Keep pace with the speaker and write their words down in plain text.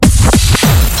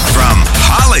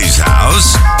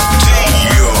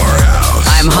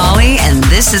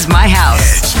This is my house.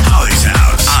 It's Holly's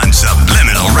house on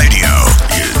Subliminal Radio.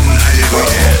 United We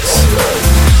Dance.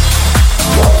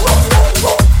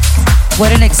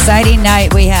 What an exciting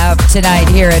night we have tonight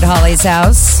here at Holly's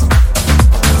house.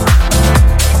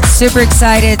 Super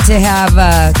excited to have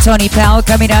Tony Powell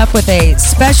coming up with a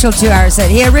special 2-hour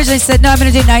set. He originally said, no, I'm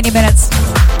going to do 90 minutes.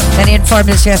 Then he informed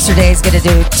us yesterday he's going to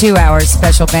do 2 hours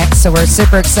special mix. So we're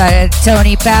super excited.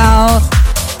 Tony Powell,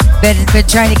 been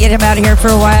trying to get him out of here for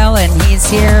a while, and he's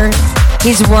here.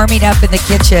 He's warming up in the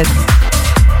kitchen.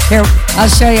 Here, I'll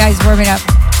show you how he's warming up.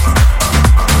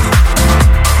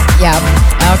 Yeah,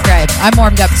 okay. I'm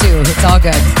warmed up too. It's all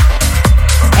good.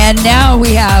 And now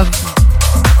we have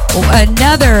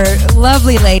another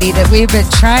lovely lady that we've been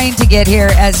trying to get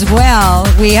here as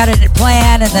well. We had a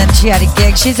plan and then she had a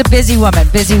gig. She's a busy woman.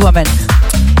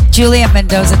 Juliet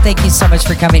Mendoza, thank you so much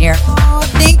for coming here. Oh,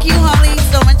 thank you, Holly,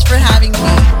 so much for having me.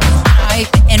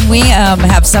 And we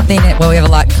have something, well, we have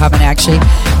a lot in common actually,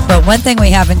 but one thing we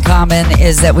have in common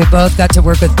is that we both got to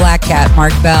work with Black Cat,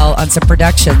 Mark Bell, on some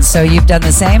productions. So you've done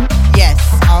the same? Yes,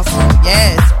 awesome.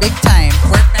 Yes, big time.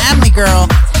 We're family, girl.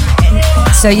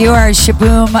 So you are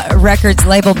Shaboom Records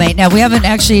label mate. Now, we haven't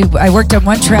actually, I worked on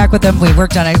one track with them. We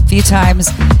worked on it a few times.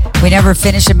 We never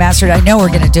finished and mastered. I know we're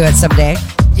going to do it someday.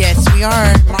 Yes, we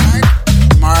are.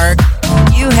 Mark.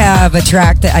 You have a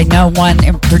track that I know, one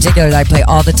in particular that I play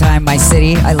all the time, My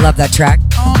City. I love that track.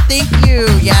 Oh, thank you.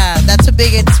 Yeah, that's a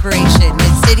big inspiration.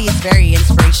 The city is very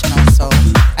inspirational, so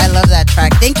I love that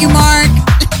track. Thank you, Mark.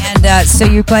 And so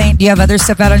you're playing, do you have other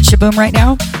stuff out on Shaboom right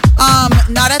now?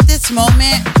 Not at this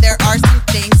moment. There are some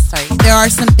things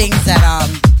that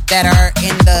are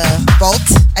in the vault,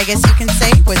 I guess you can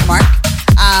say, with Mark.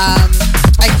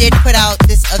 I did put out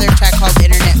this other track called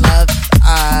Internet Love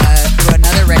through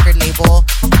another record label,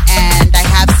 and I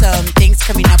have some things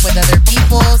coming up with other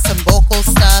people, some vocal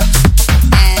stuff,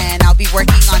 and I'll be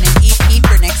working on an EP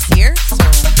for next year, so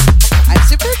I'm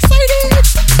super excited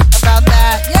about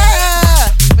that. Yeah!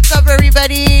 What's up,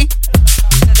 everybody?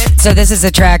 So this is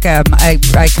a track, I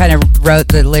kind of wrote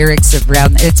the lyrics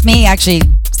around, it's me actually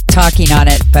talking on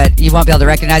it, but you won't be able to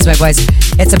recognize my voice.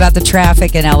 It's about the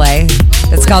traffic in LA.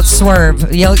 It's called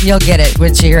Swerve. You'll get it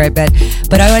once you hear it, but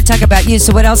I want to talk about you.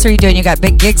 So what else are you doing? You got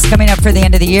big gigs coming up for the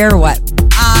end of the year or what?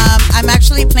 I'm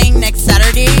actually playing next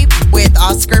Saturday with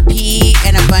Oscar P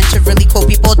and a bunch of really cool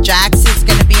people. Jax is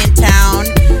going to be in town.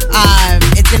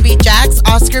 It's going to be Jax,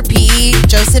 Oscar P,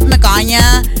 Joseph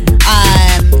Magana,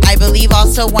 I believe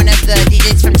also one of the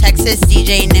DJs from Texas,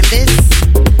 DJ Nimbus.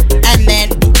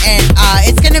 And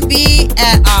it's going to be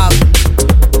at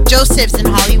Joseph's in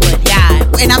Hollywood, yeah.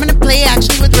 And I'm going to play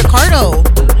actually with Ricardo.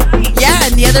 Yeah,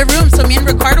 in the other room. So me and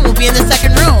Ricardo will be in the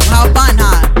second room. How fun,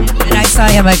 huh? And I saw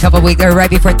him a couple weeks, or right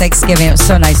before Thanksgiving. It was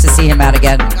so nice to see him out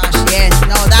again. Gosh, yes.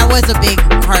 No, that was a big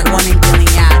heartwarming feeling,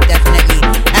 yeah, definitely.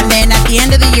 And then at the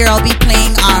end of the year, I'll be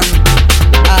playing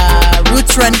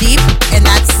Roots Run Deep, and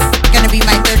that's going to be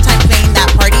my third time playing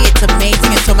that party. It's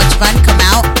amazing. It's so much fun. Come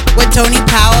out with Tony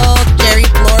Powell, Jerry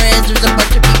Flores. There's a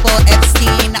bunch of people,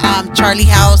 Epstein, Charlie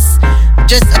House,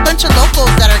 just a bunch of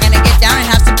locals that are going to get down and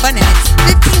have some fun. And it's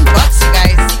 $15, you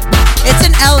guys. It's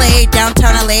in LA,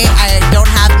 downtown LA. I don't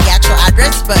have the actual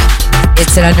address, but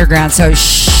it's an underground, so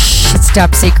it's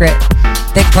top secret.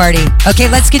 Big party. Okay,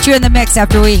 let's get you in the mix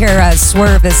after we hear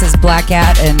Swerve. This is Black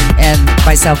Cat and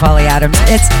myself, Holly Adams.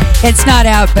 It's not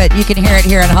out, but you can hear it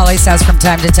here on Holly's house from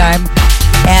time to time.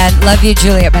 And love you,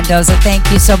 Juliet Mendoza.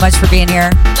 Thank you so much for being here.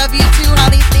 Love you too,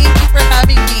 Holly. Thank you for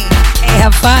having me. Hey,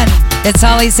 have fun. It's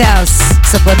Holly's house,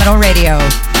 Subliminal Radio.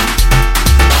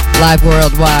 Live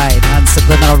worldwide on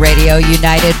Subliminal Radio.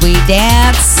 United we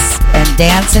dance and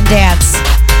dance and dance.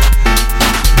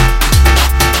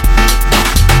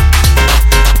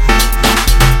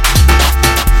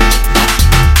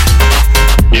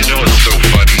 You know, it's so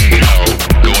funny how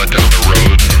going down the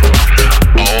road,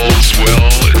 all's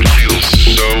well, it feels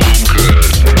so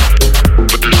good.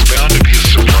 But there's bound to be a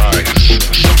surprise.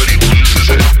 Somebody loses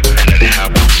it, and it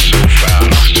happens so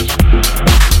fast.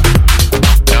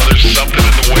 Now there's something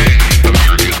in the way of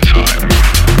your good time.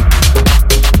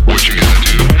 What you gonna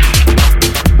do?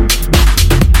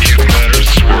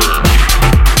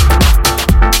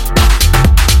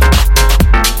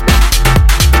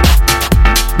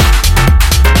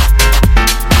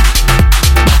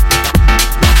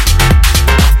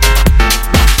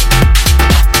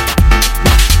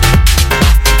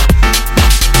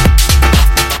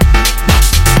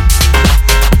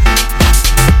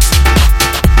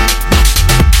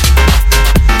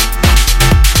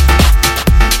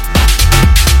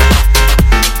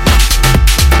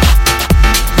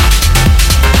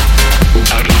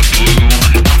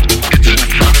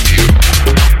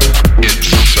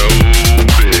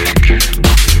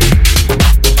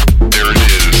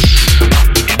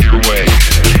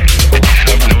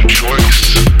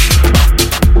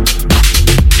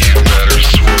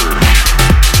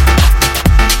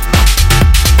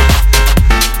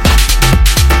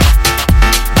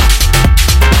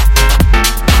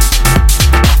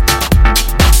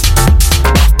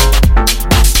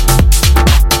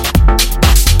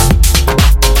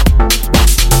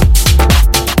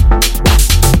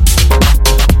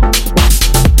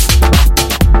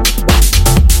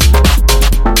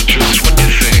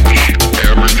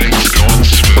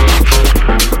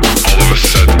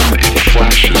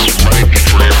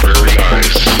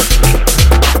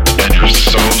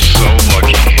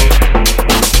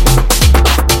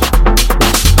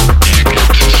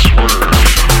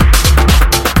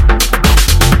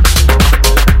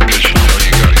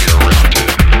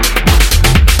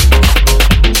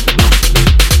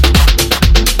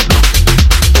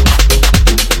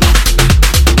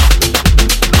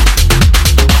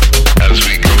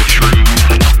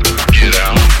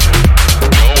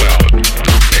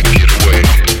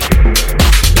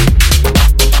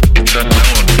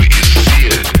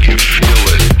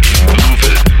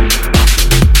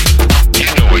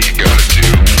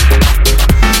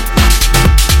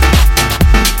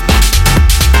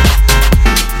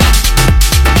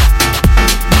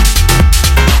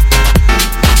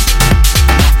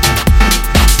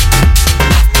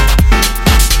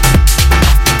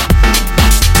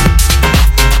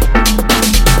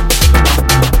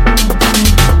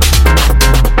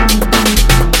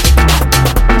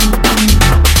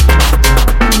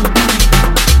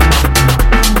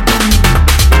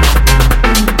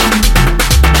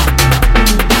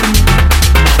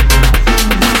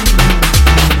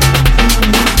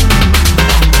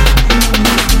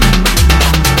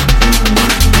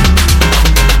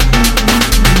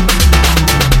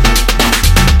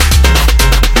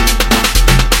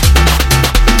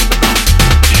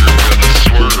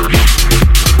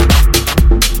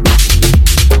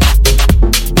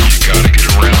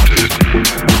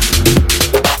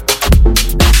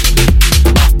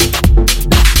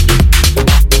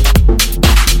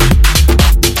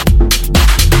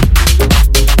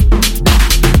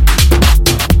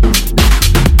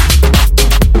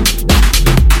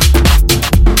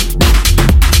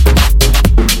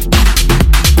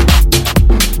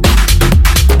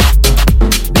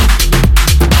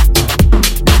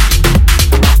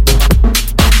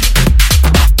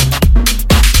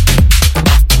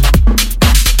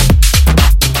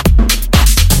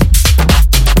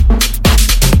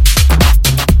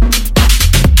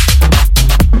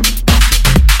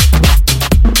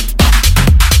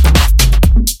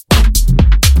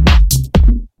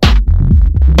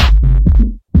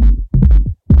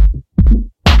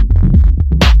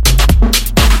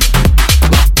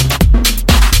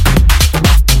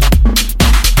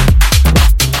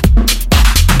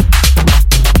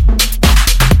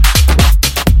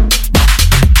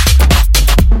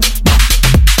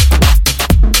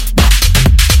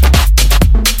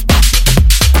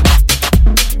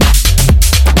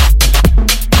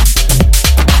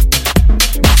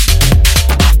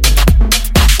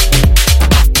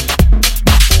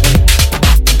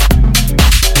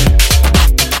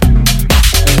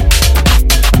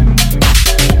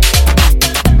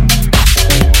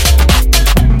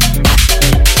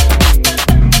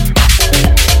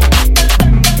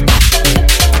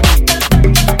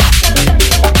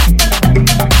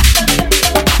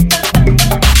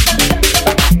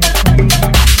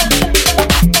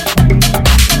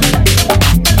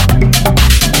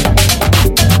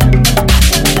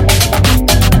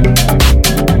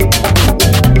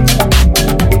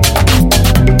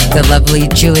 The lovely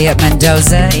Juliet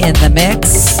Mendoza in the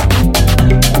mix.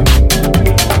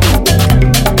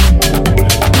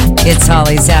 It's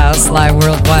Holly's House, live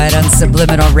worldwide on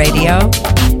Subliminal Radio.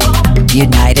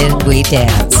 United we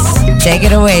dance. Take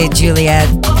it away, Juliet.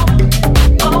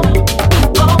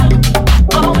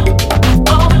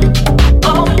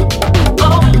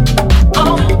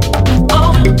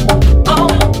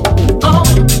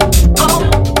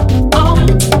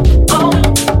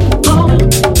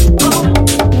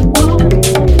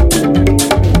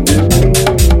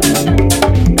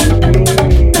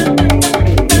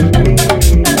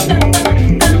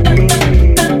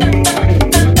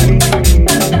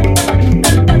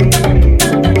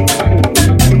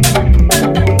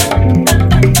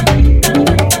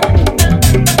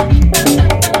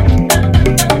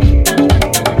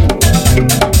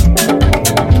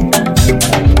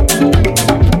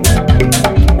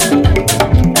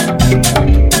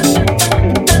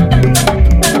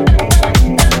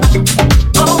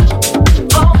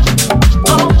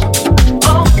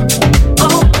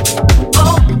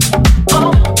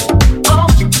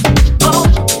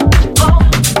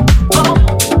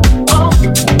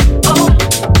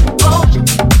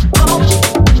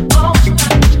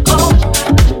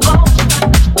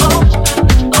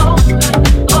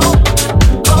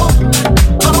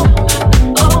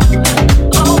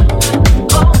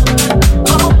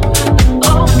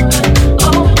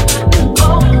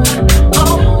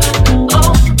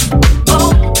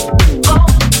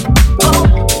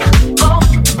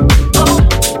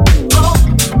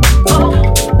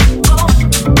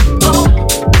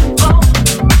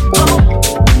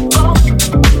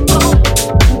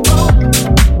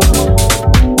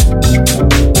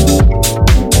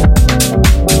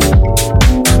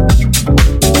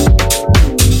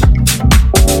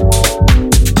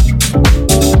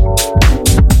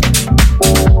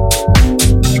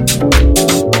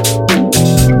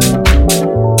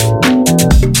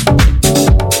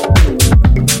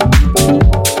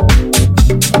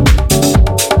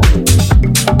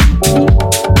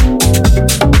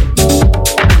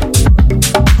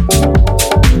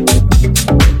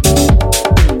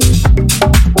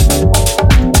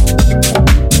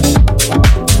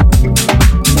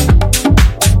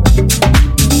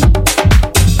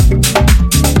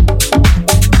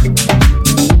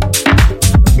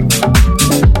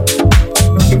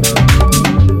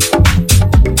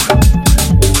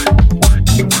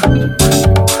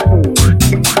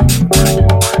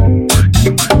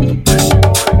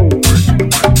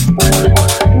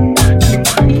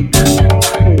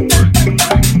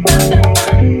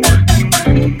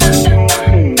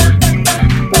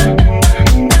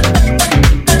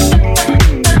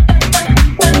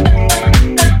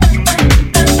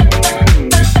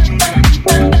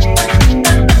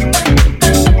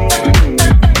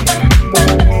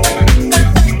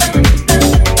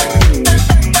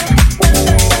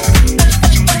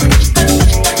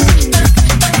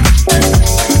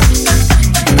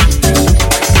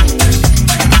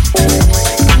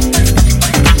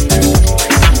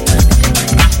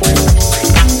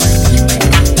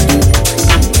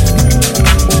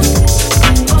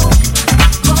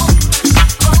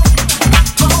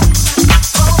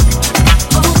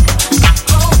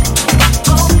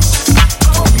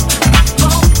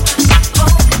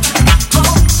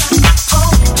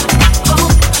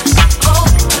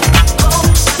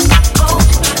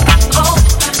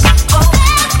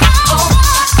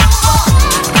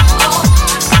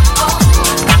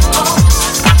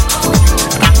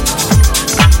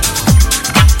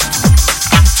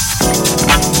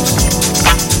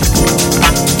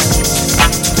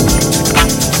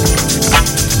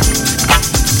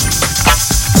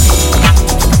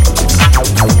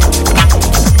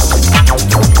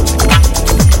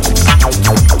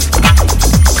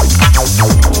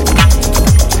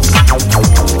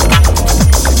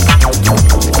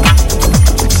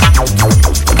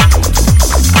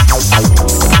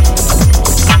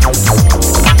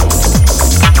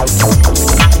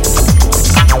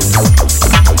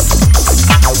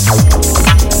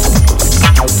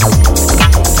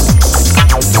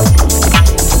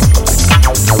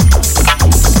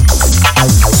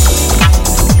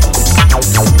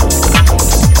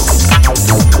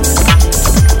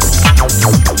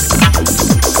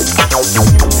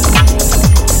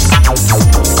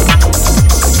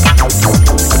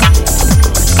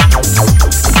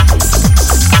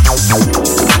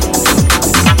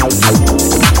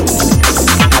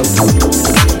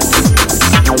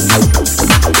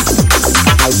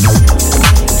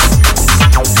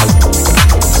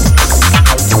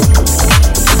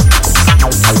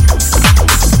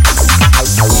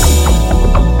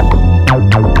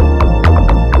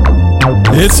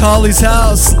 It's Holly's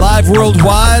House, live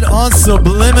worldwide on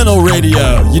Subliminal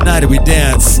Radio. United we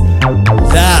dance.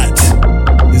 That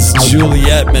is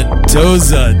Juliet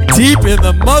Mendoza, deep in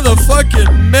the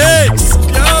motherfucking mix.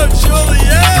 Go,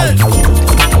 Juliet!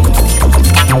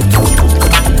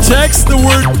 Text the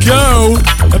word GO,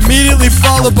 immediately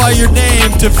followed by your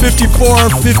name to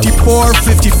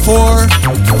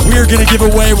 545454. We are going to give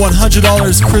away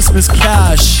 $100 Christmas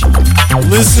cash.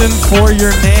 Listen for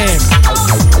your name.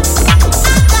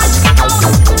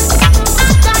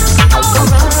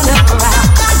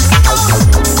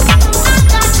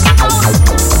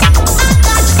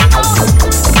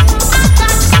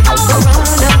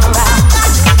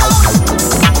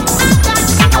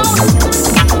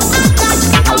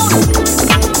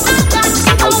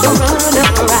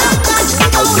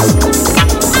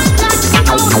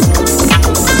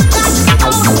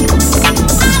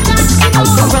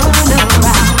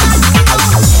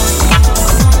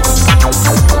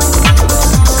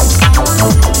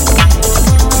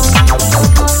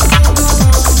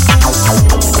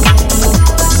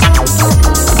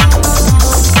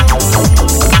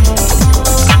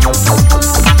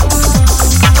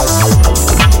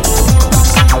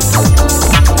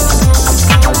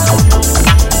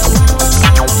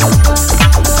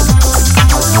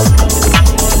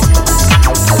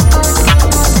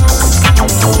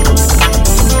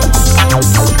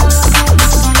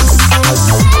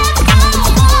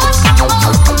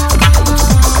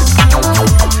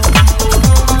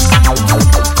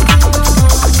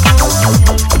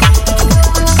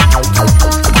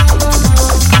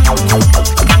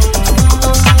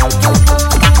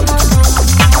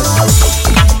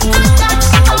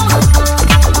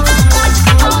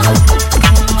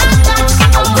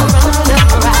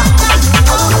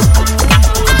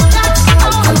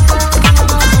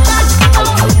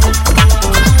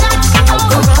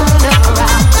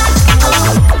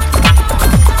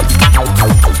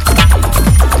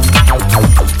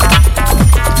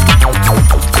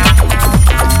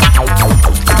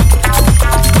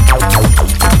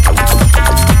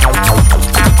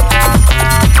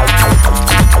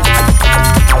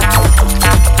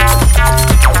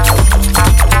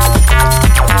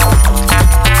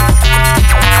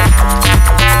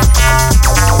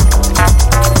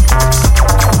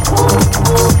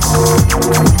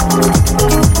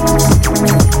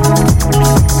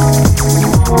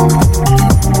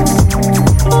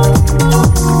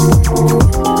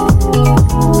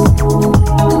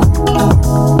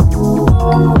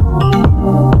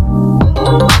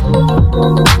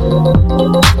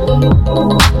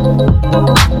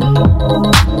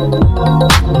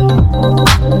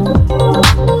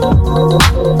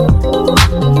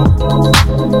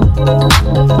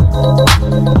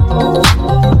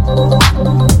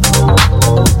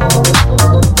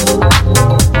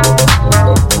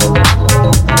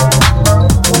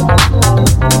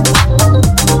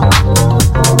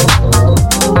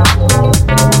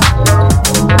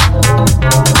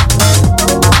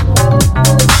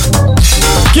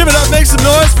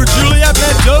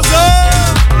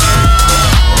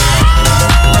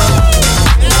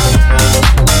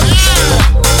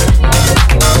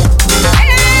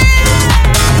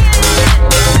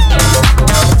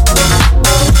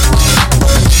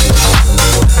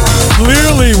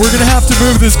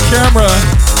 Move this camera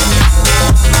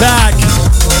back.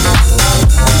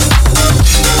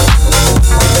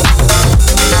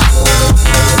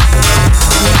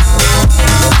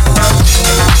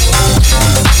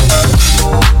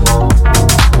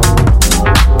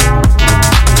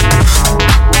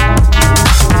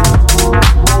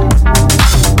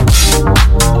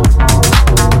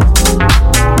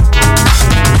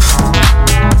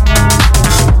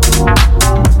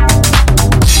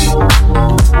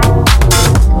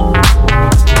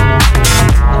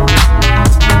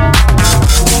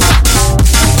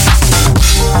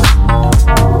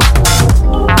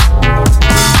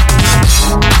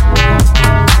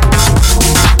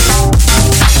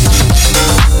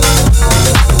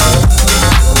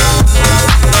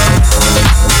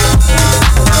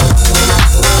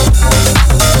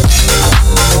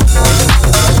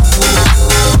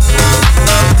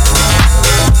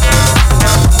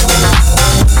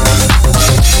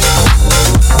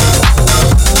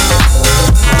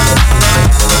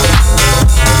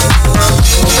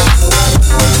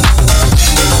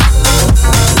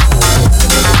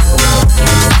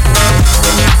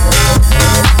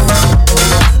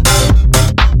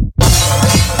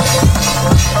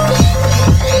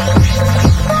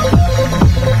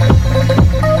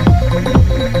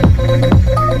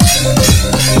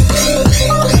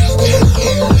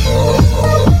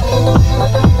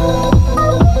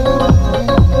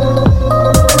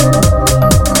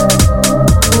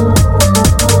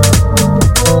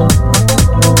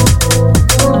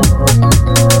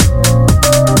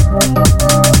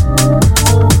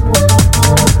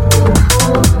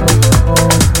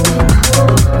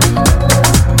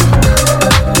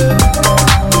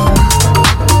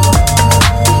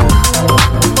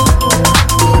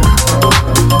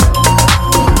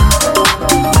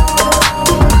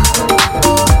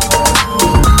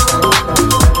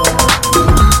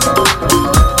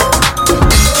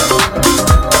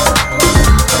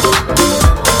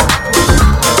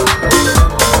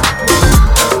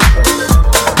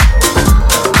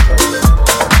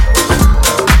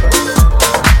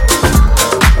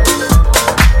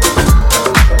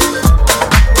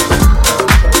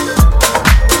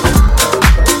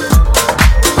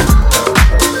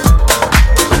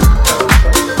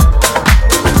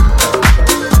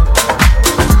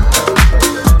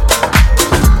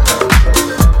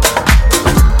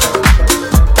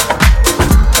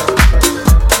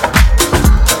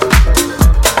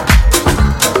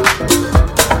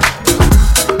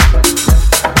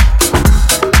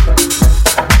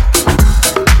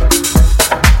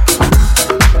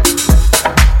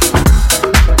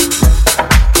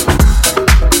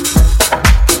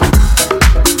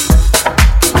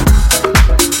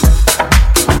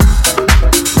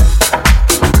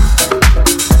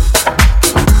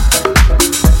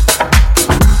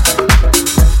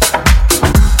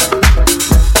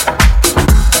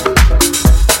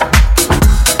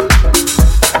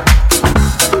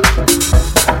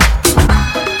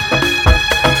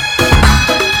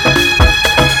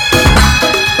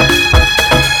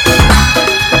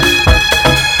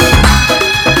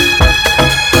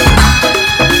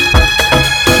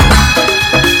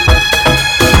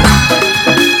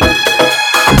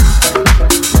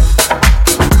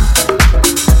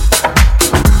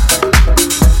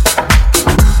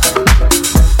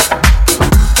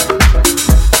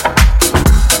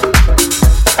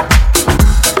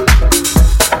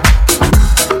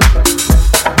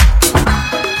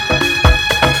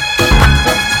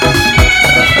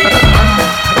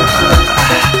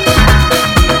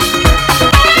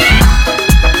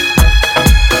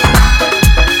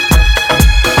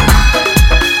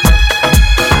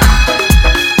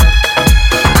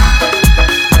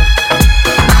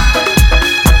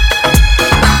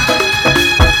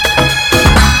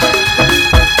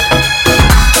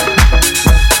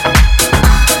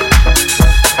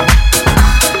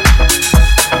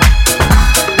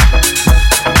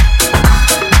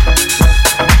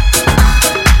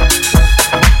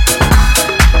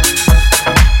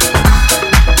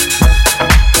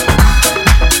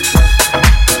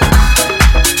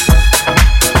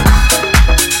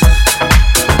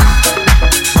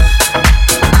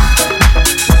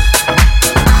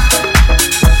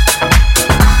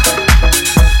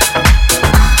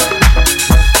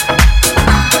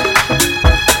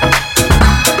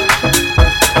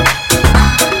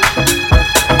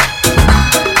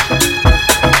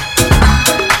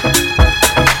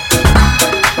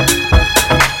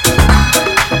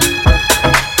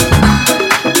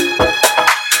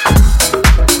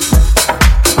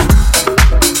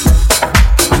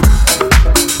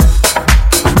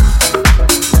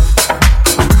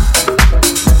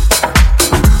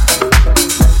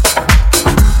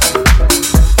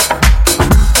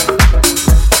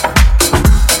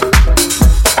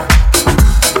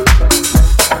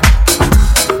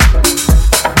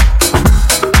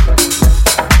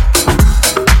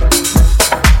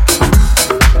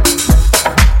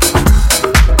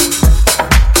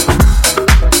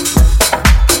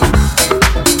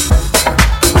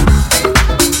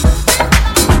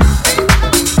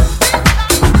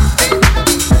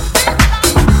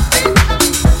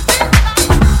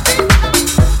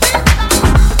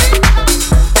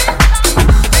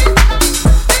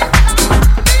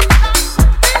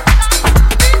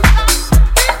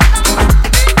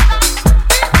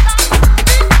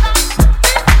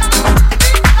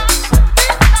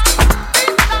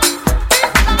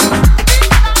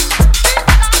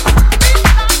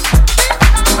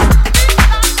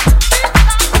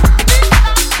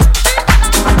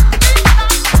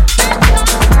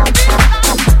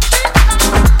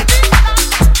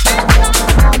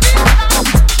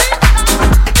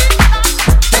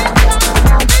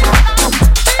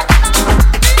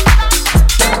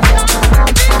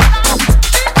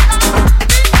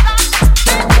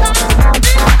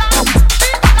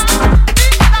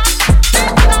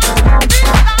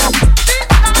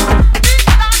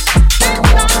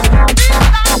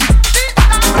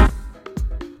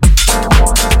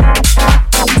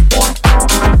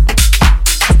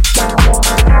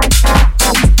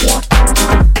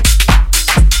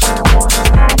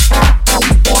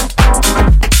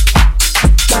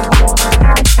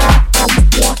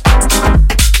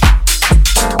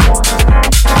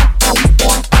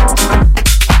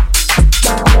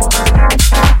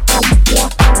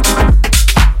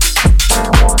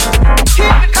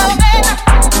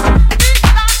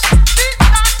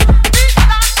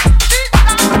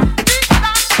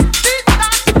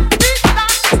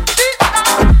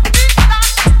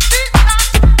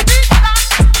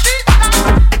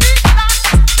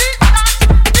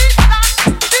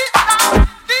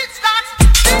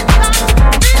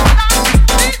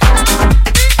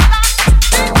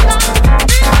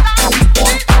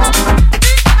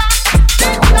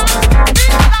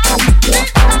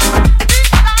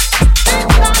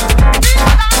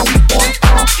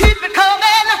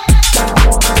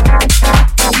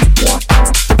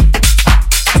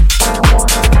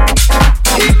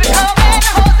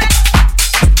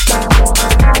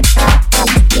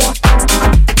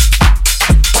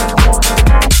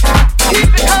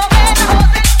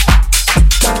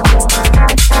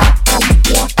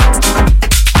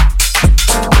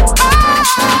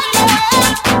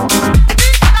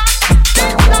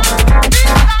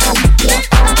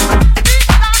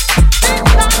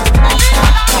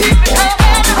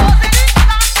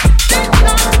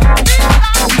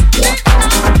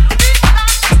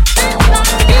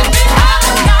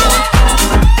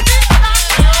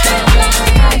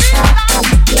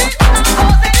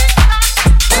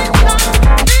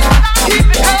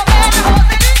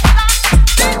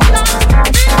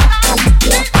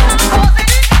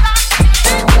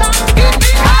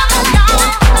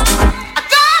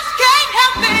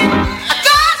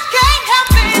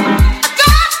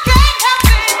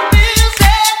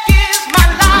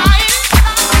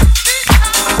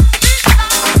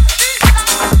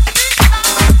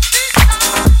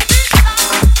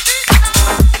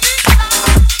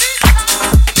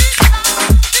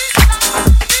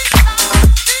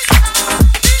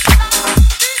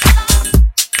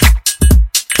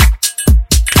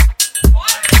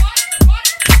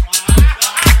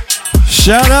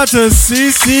 Shout out to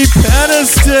CC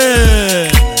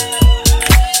Peniston.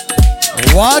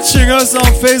 Watching us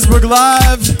on Facebook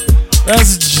Live.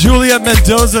 That's Juliet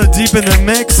Mendoza deep in the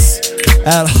mix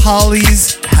at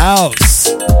Holly's House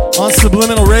on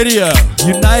Subliminal Radio.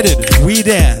 United, we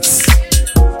dance.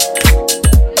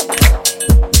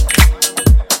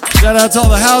 Shout out to all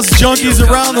the house junkies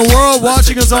around the world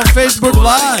watching us on Facebook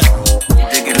Live.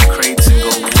 Digging the crates and go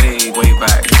way, way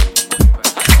back.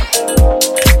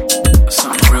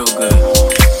 Something real good.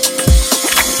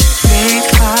 Day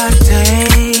by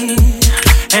day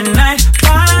and night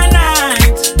by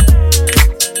night,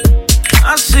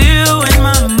 I see you in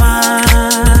my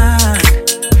mind.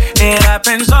 It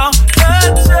happens all the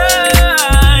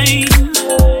time.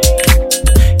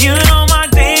 You know my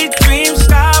daydreams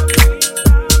stop.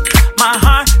 My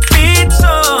heart beats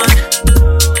on.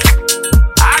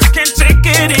 I can't take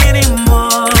it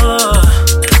anymore.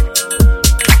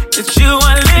 It's you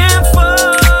I live for.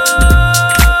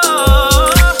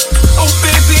 Oh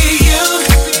baby,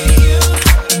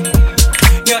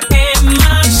 you're in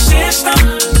my system.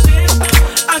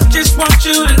 I just want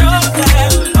you to know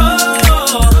that. Oh,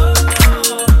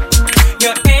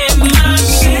 you're in my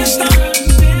system.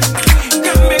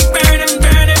 Got me burning,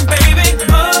 burning, baby.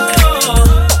 Oh,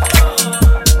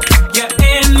 you're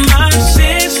in my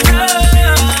system.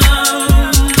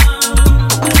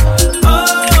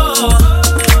 Oh,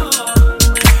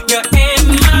 you're in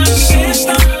my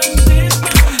system.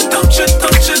 Don't you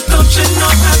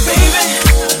know that, baby,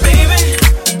 baby,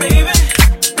 baby,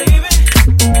 baby.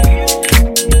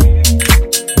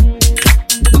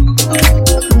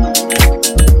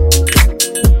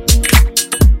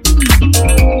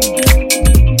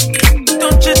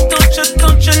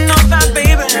 Don't you know that,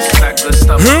 baby? It's that good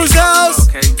stuff. Whose house?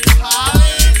 Okay.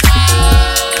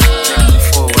 Yeah, move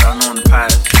forward. I know in the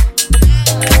past.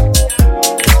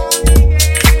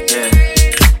 Yeah.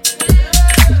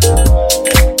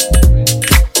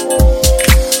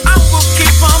 I will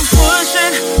keep on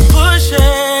pushing,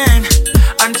 pushing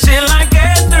until I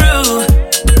get through.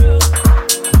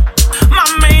 My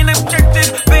main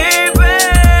objective, baby,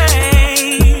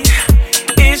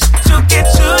 is to get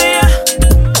to you.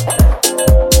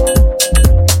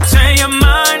 Turn your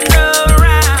mind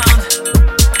around.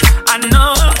 I know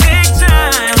it'll take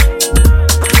time,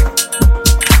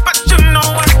 but you know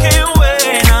I can't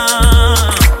wait.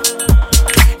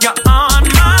 You're on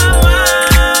my mind.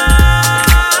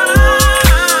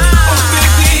 Oh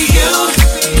baby,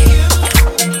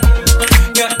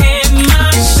 you're in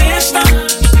my system.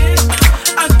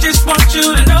 I just want you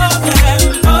to know that.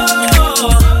 Oh,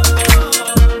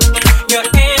 you're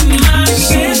in my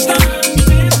system.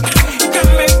 Got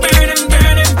me burning,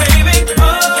 burning, baby. Oh,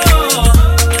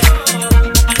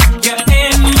 you're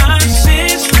in my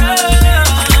system.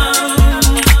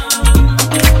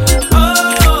 Oh,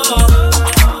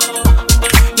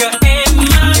 you're in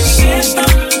my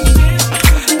system.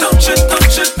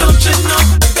 Don't you know,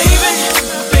 baby,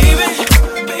 baby,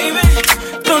 baby.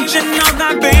 Don't you know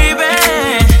that, baby?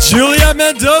 Juliet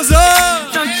Mendoza.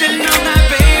 Don't you know that,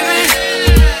 baby?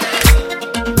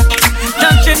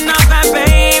 Don't you know that,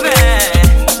 baby?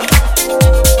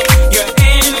 You're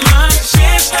in my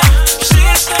system,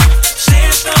 system,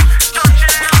 system. Don't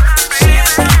you know that, baby?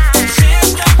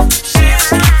 System, system,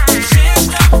 system,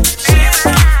 system,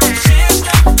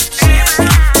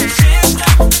 system,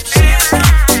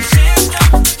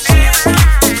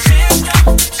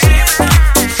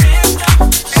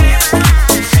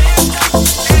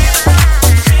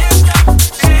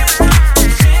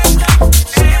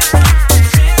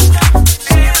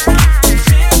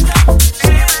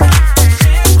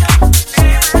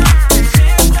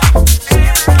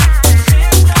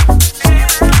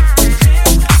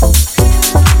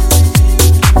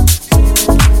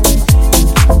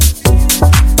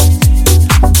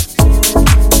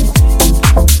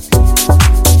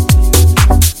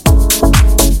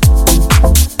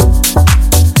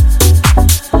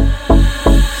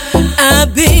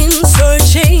 I've been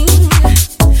searching.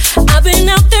 I've been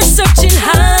out there searching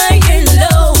high and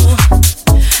low.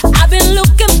 I've been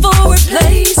looking for a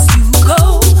place to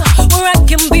go where I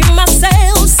can be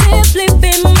myself, simply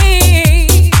be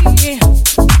me.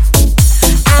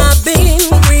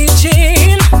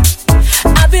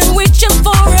 I've been reaching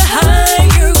for a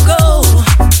higher goal,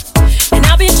 and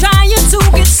I've been trying to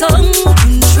get some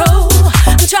control.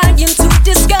 I'm trying to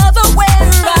discover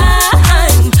where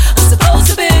I'm supposed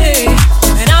to be,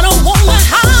 and I don't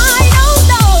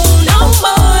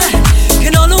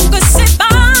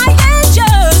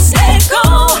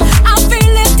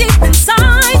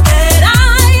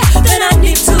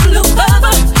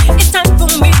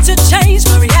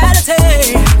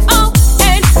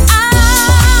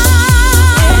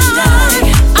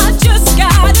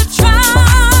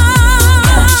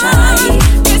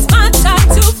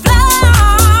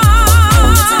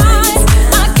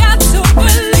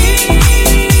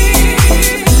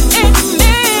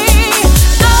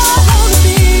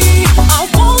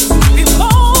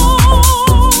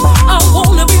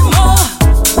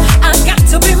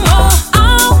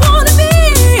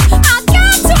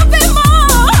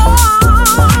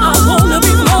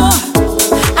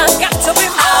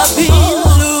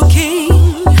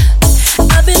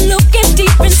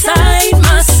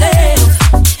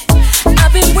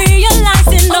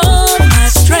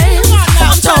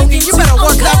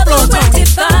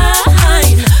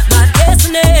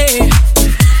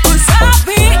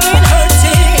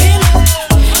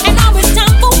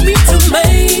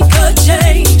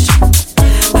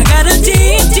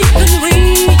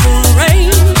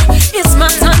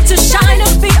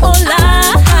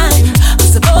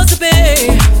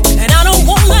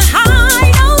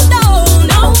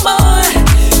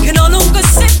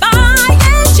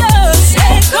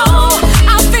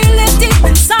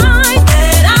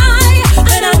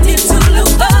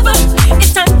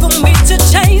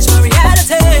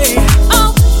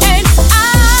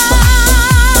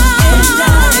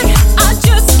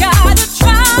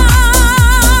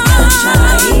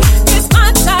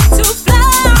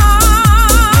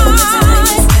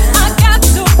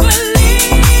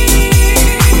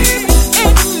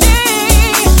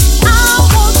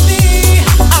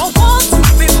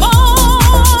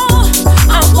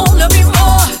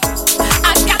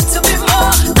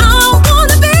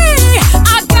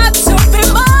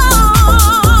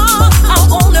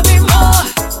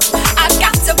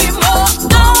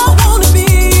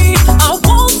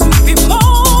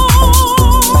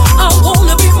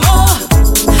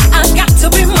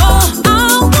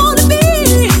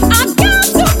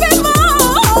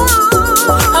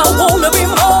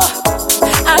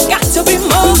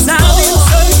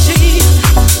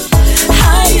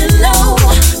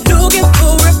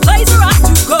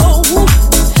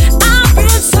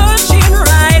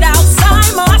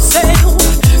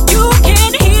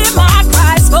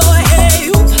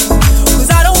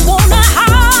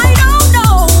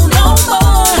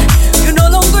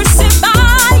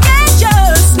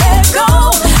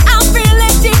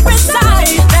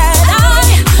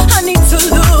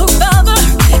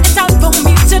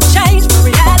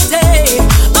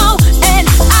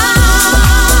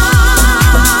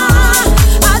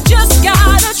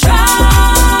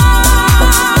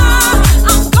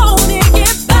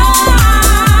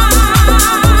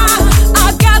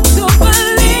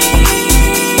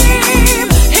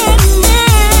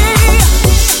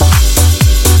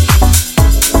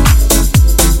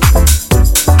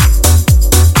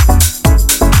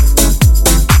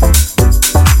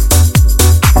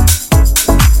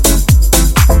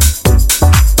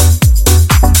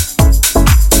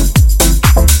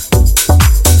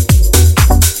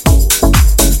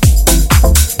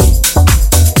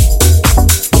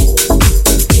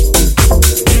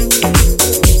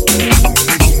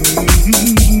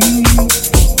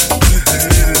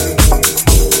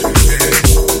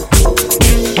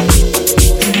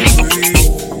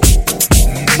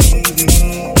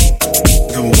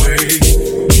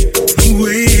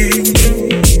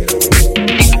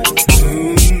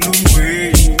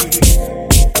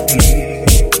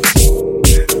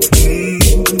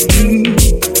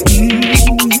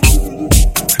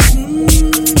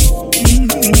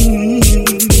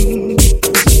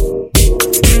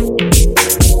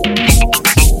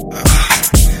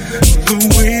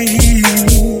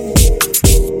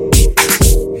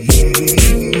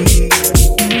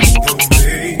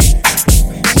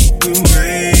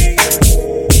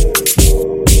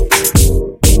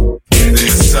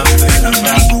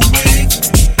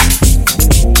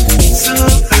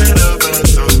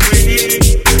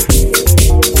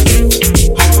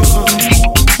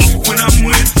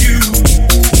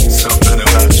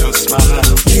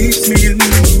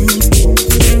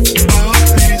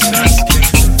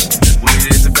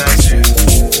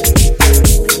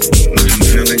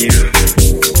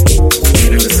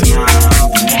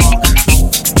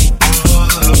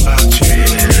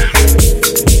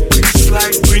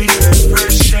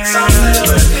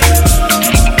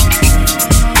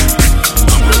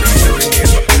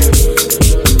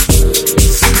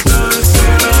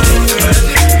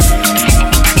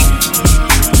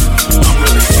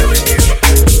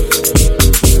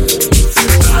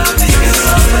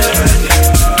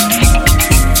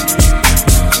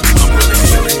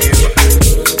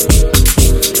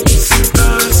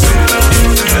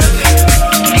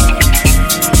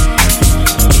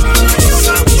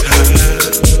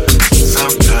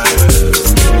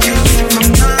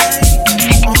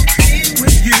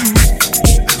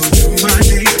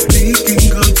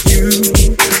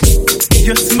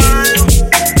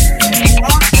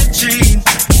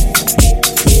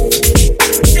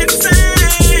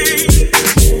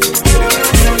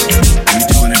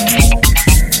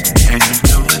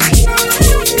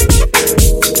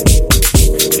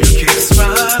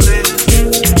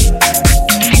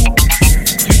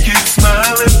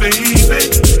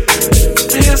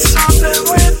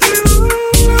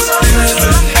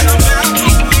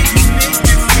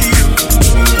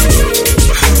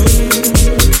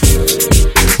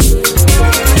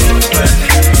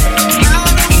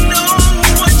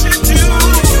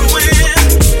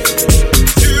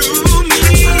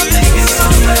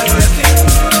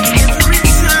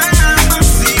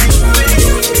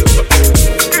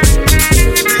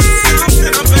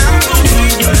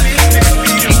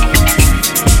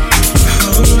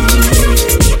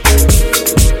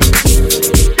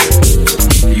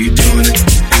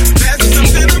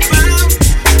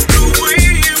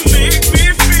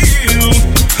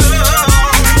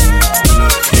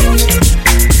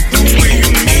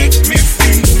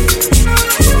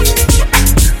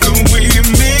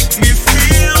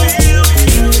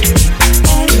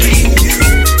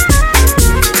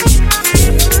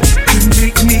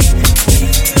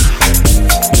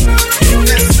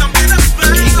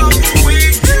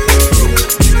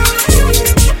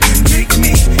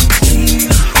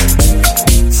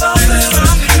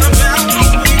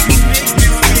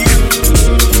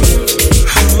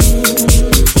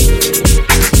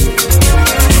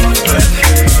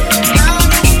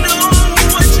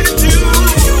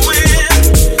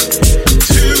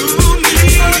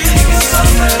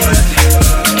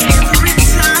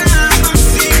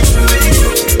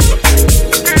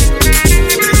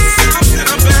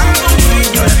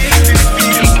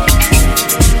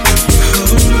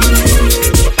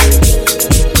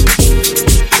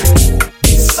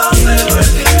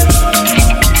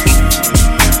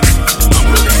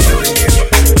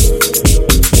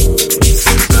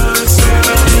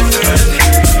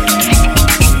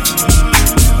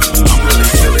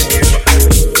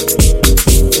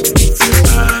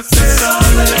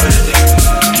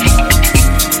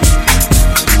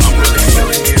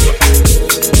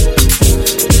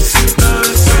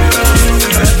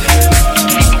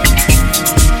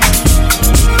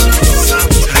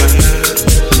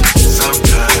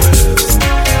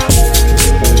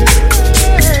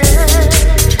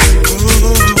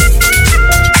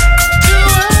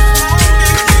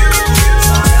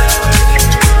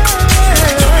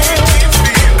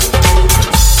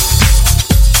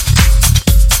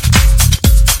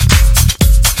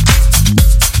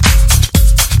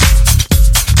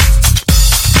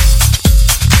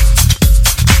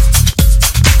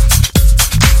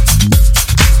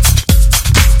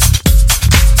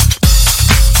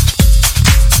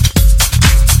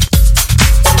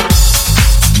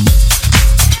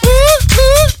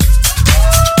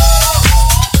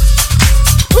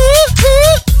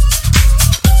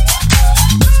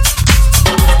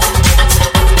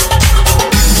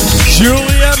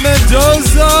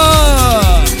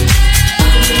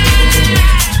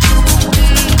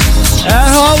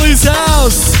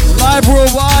live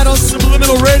worldwide on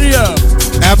Subliminal Radio.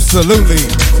 Absolutely.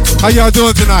 How y'all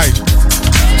doing tonight?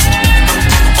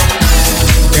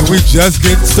 And we just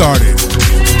getting started.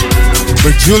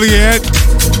 But Juliet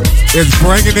is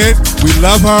bringing it. We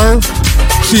love her.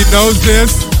 She knows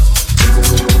this.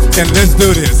 And let's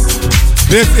do this.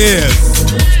 This is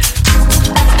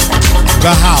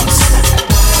The House.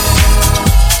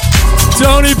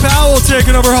 Tony Powell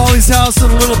taking over Holly's house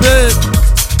in a little bit.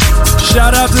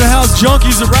 Shout out to the house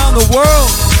junkies around the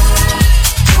world.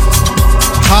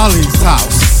 Holly's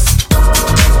house.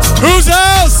 Whose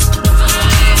house?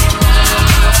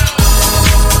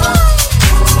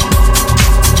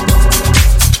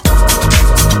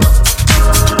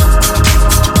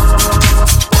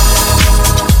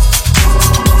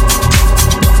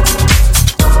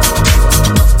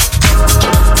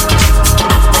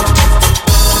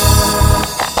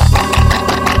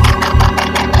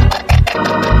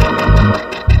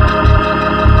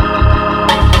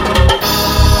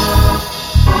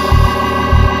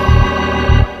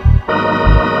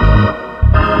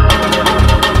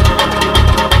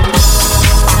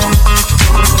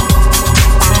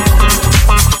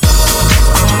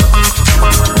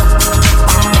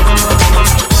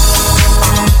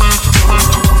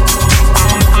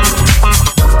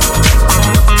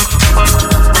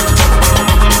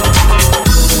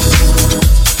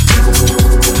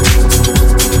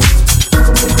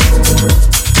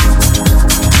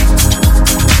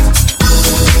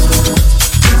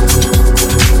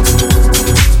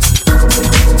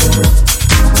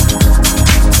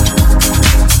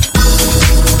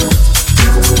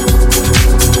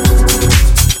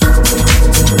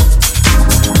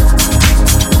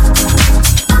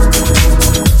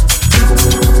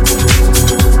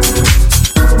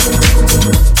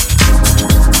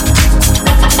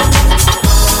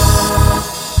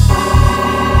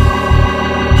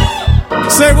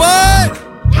 Say what?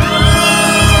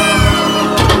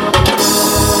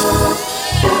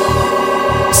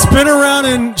 Spin around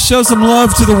and show some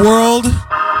love to the world.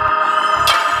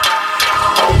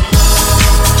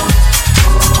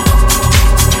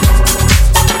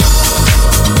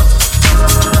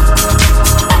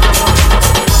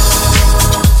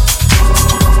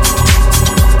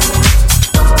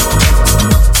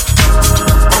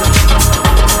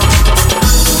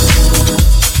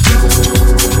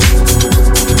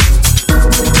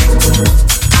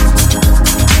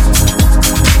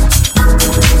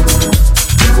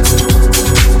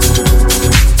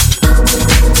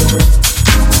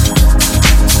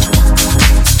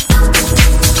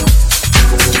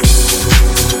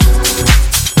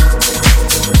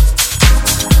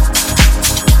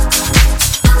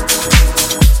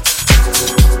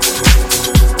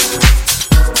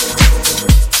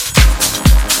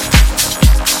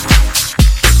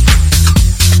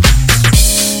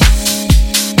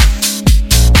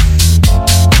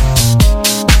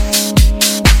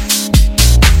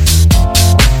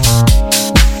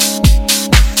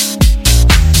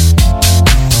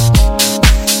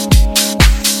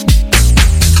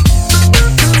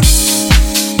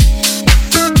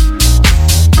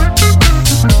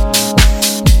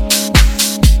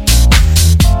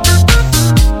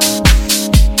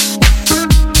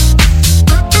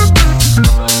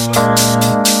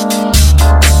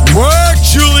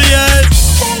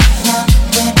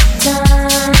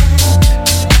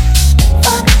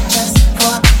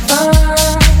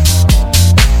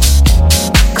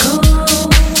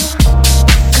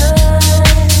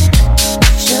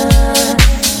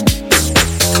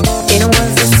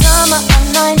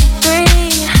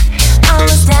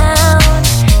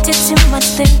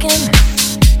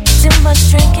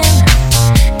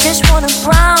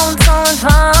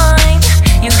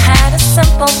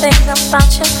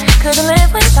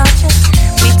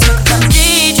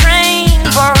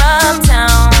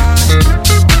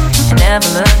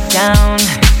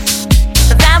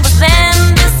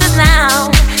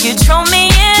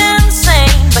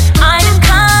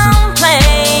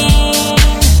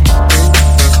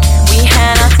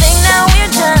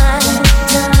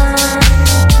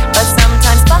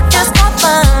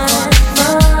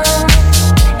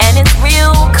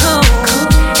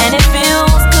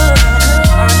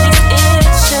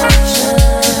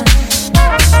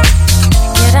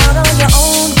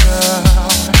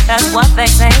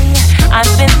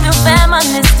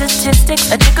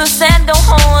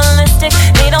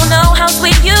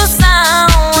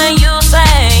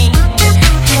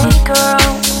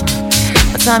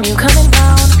 Time you coming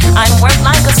down, I'd work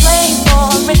like a slave for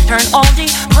it. Turn all day,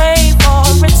 pray for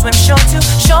it. Swim shore to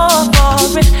shore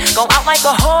for it. Go out like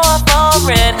a whore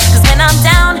for it. Cause when I'm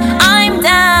down, I'm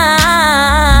down.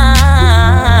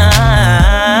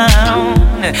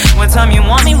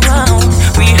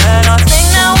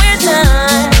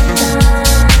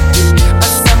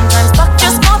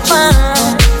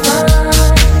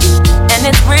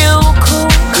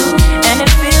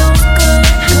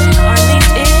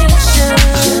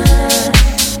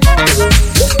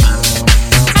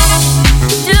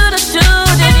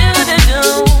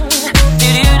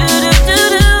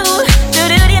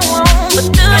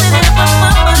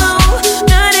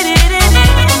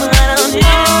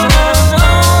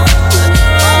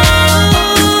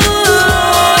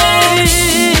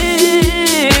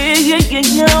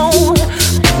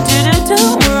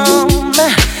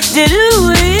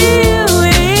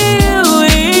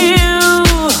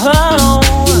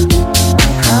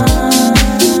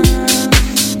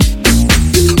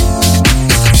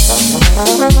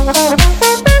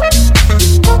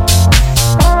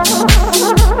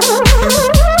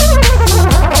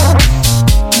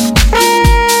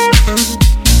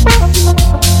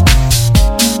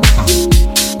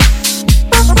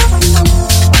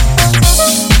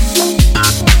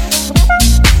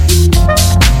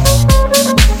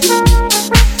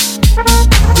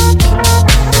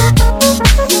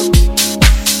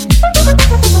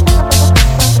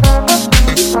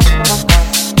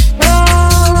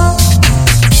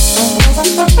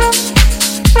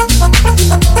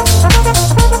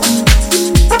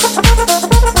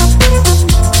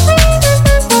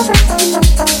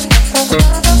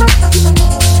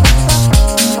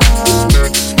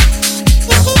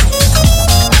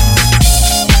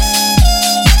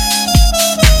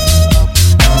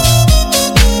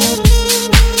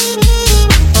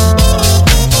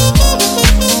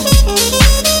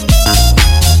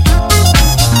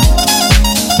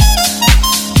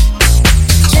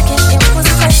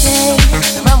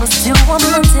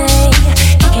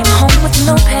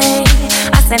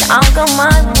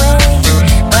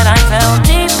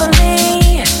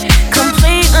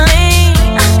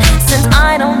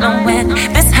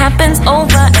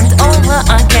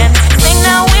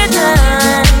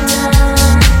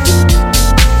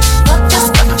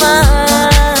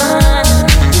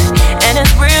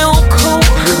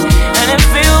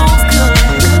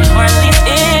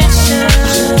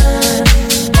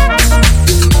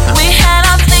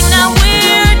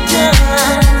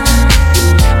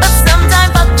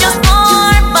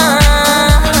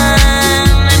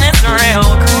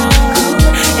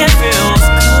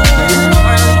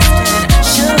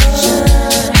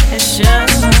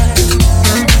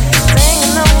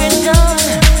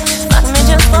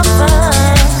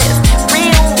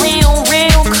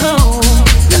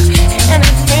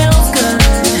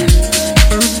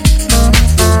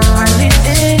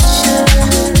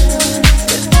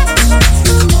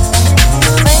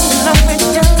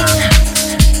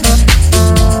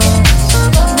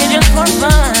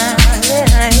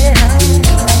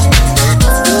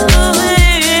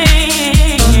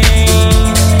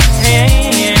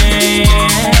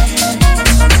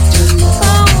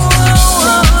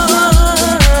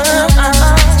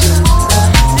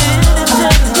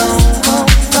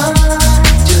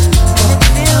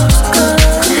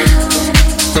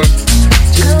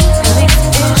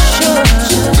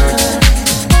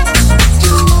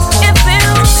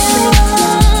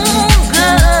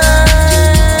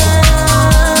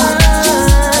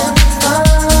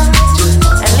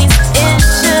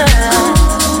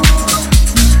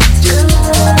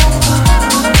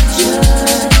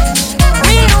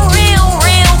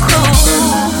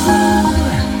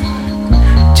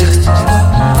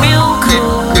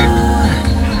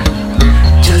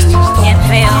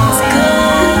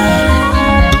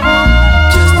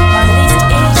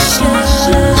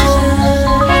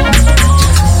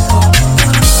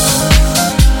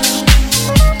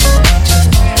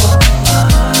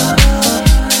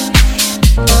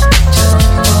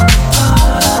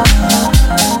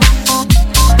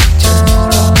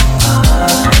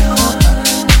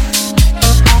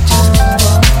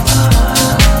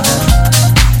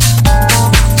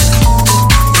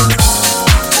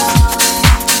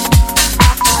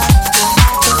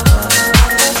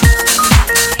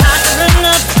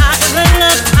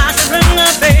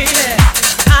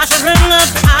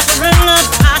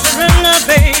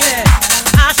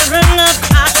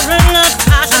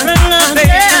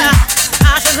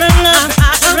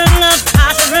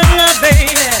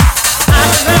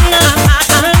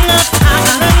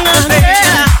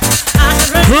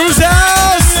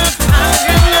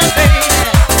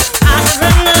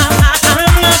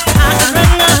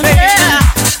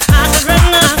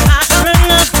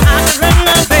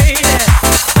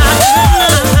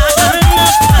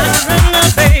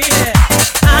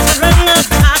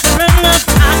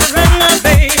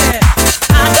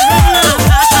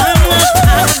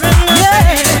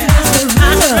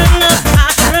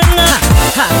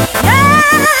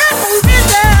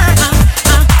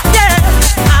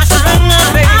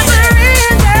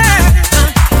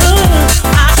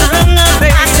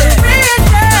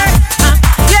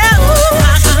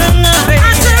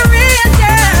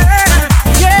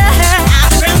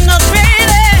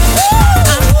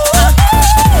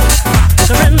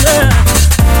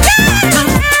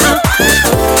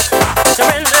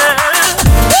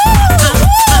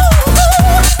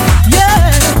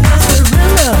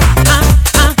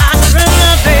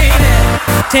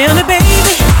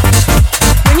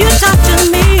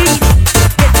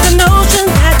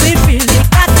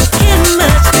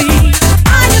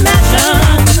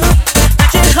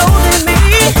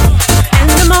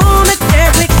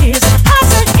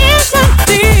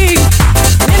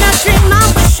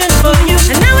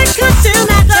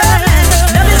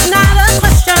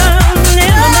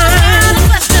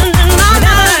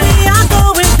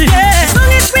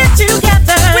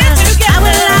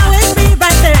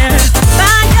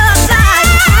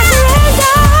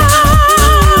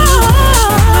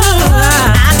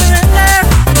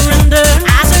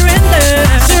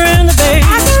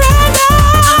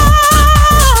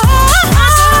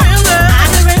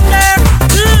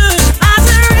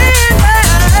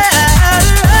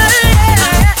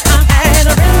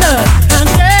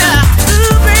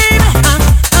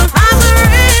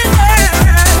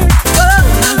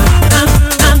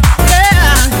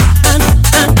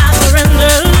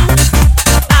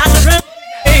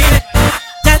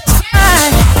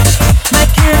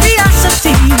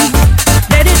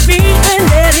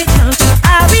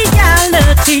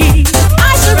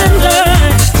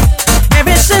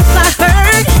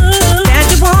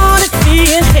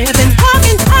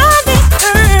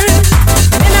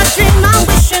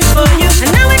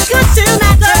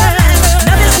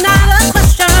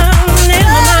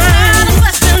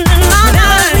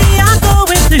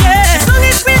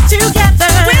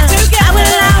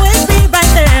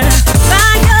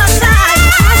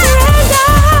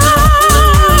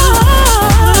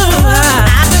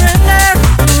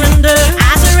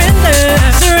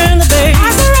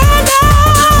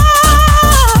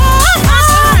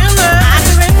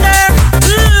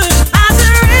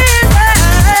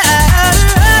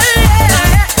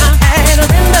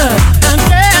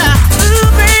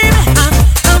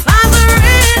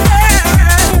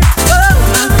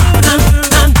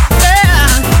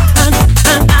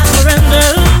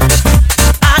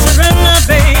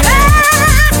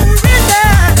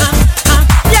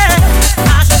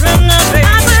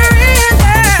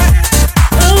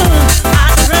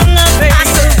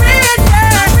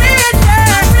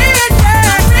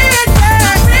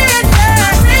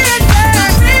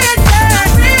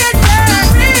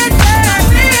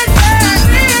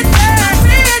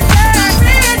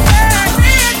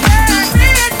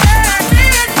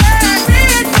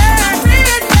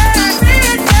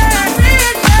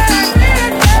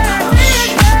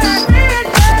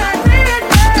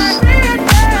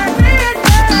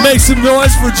 Make some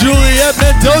noise for Juliet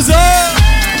Mendoza.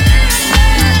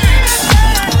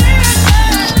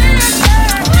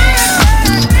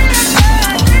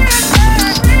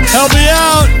 Help me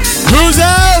out. Who's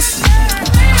else?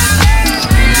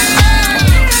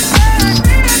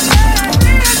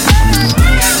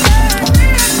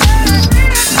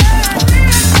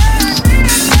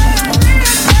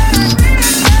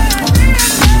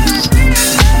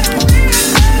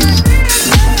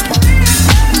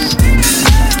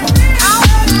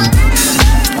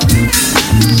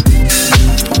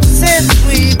 Since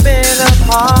we've been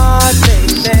apart,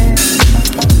 baby.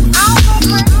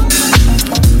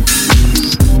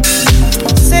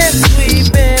 Since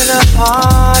we've been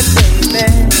apart, baby.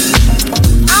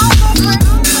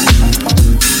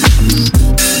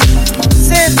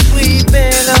 Since we've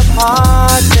been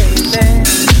apart, baby.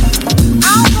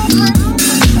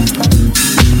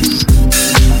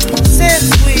 Since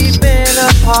we've been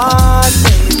apart,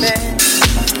 baby.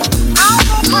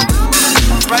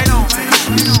 Right on.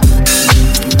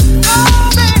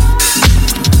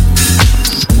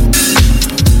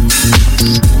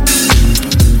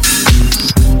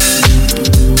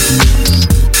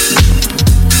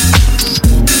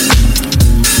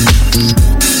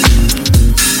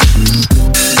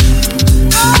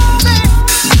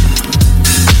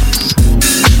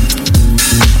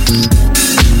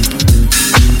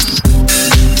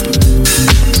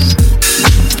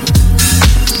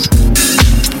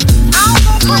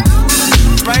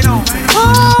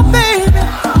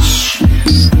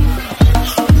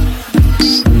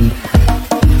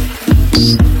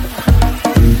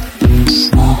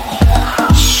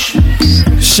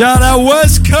 Shout out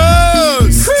West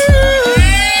Coast.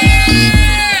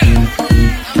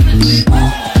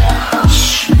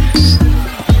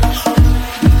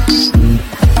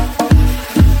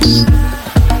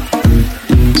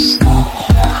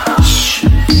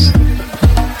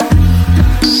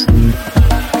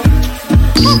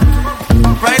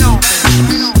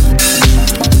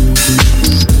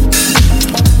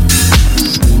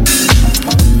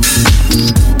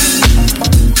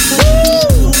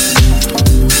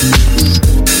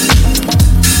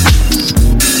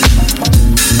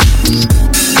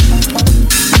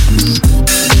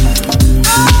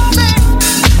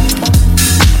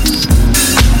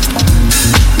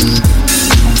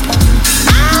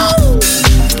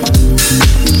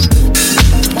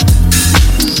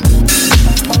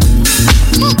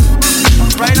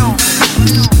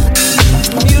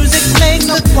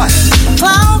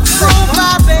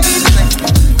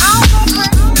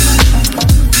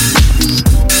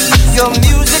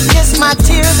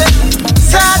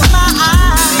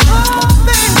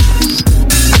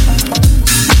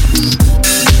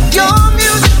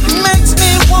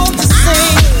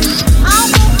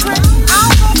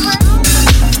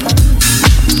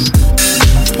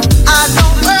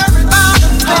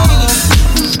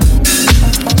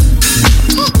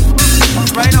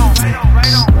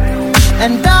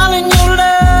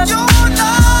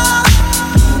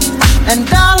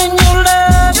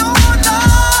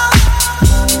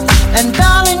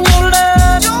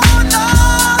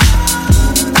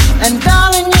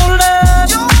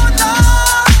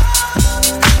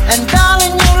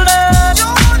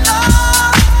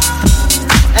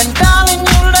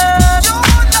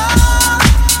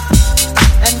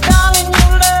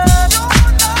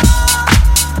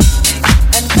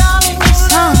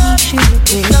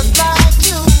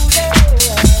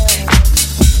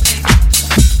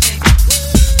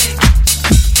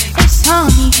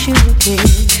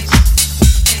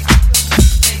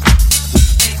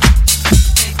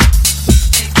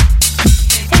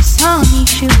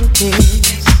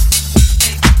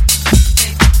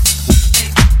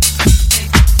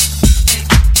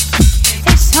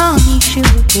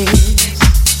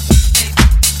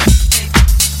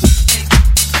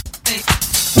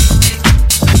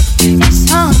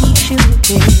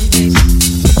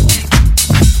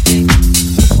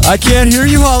 I can't hear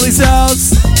you, Holly's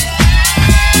house.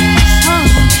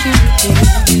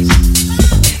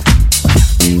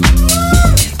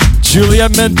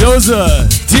 Juliet Mendoza,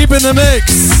 deep in the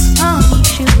mix.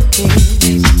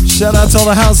 Shout out to all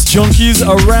the house junkies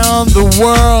around the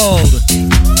world.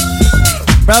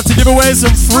 About to give away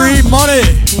some free money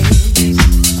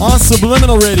on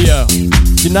Subliminal Radio.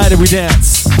 United we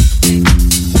dance.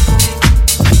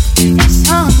 It's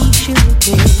honey sugar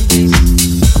kiss.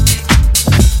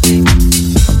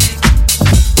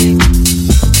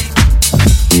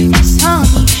 It's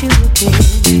honey sugar kiss.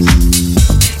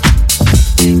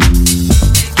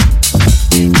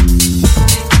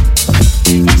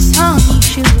 It's honey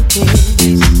sugar kiss.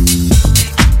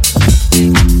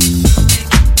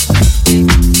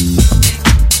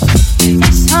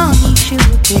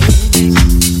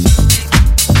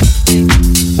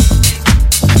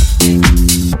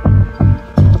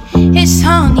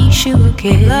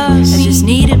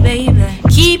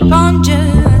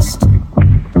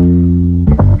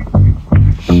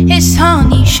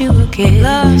 sugar kiss.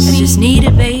 I just need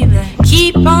it, baby.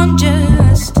 Keep on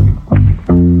just.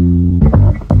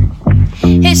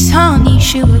 It's honey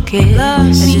sugar kiss.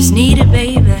 I just need it,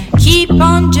 baby. Keep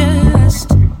on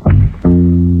just.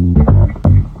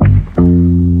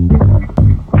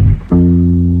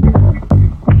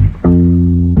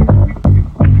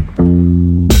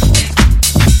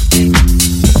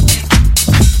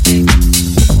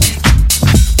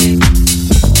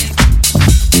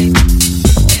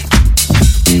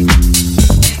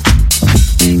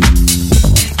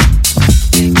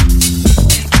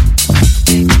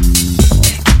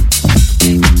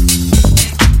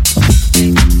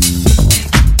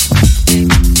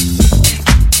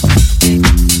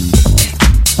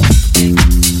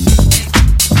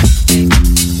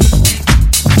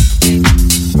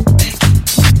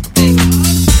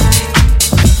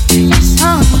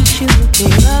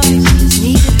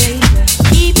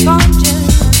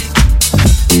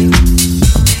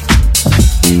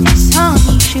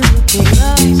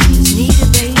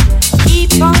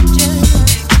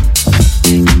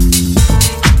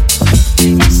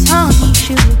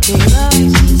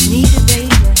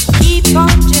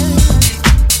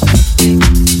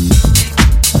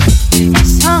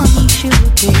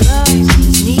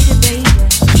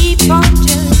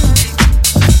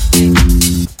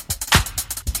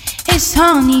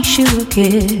 Sugar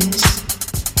kiss.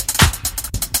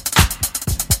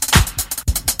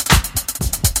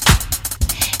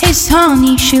 It's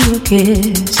honey sugar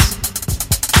kiss.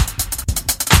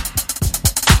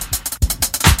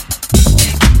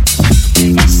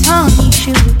 It's honey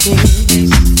sugar kiss.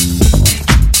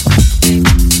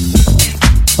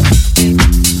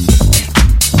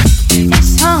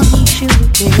 It's honey sugar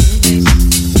kiss.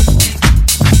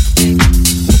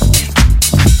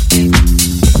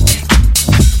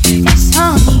 It's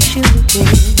honey sugar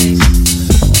kiss.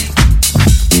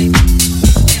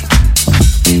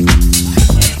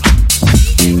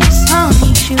 It's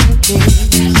honey sugar kiss.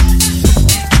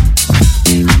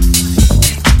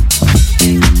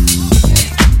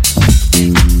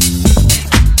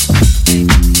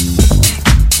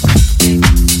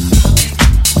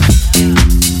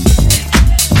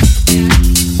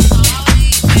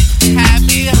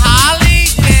 Happy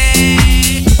holiday.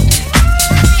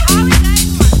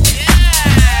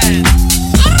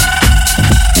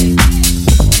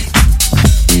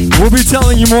 We'll be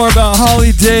telling you more about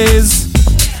holidays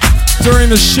during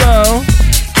the show.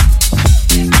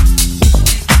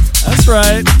 That's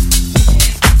right.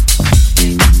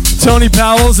 Tony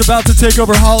Powell's about to take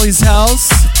over Holly's house.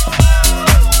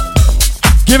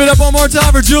 Give it up one more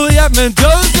time for Juliet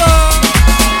Mendoza.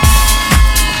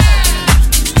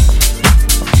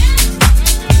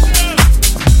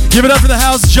 Give it up for the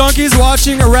house junkies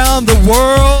watching around the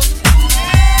world.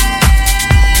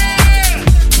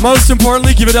 Most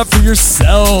importantly, give it up for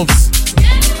yourselves.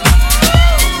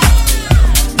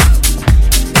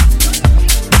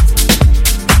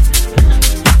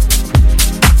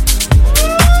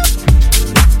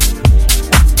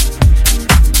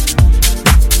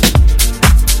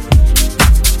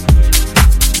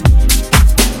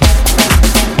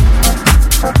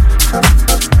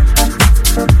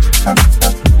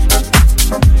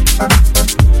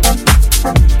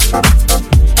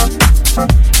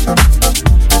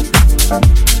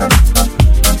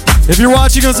 If you're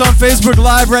watching us on Facebook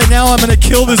Live right now, I'm going to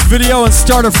kill this video and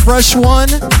start a fresh one.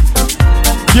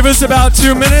 Give us about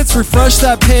 2 minutes, refresh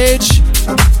that page,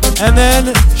 and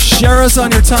then share us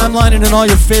on your timeline and in all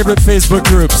your favorite Facebook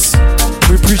groups.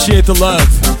 We appreciate the love.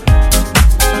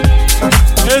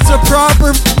 It's a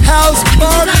proper house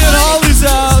party at Holly's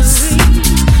house.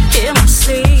 In my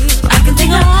sleep, I can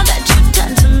think of all that you've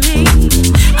done to me.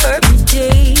 Hurt me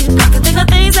deep. I can think of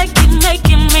things that keep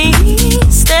making me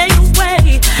stay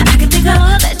away. I can think of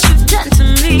all that you've done to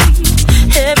me.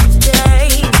 Every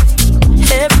day,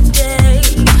 every day,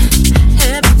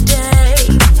 every day,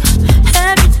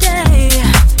 every day,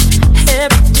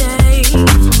 every day,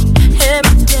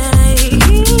 every day,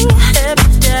 every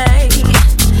day,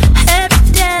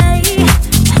 every day,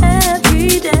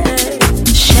 every day.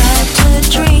 Shattered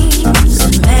dreams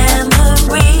and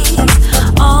memories.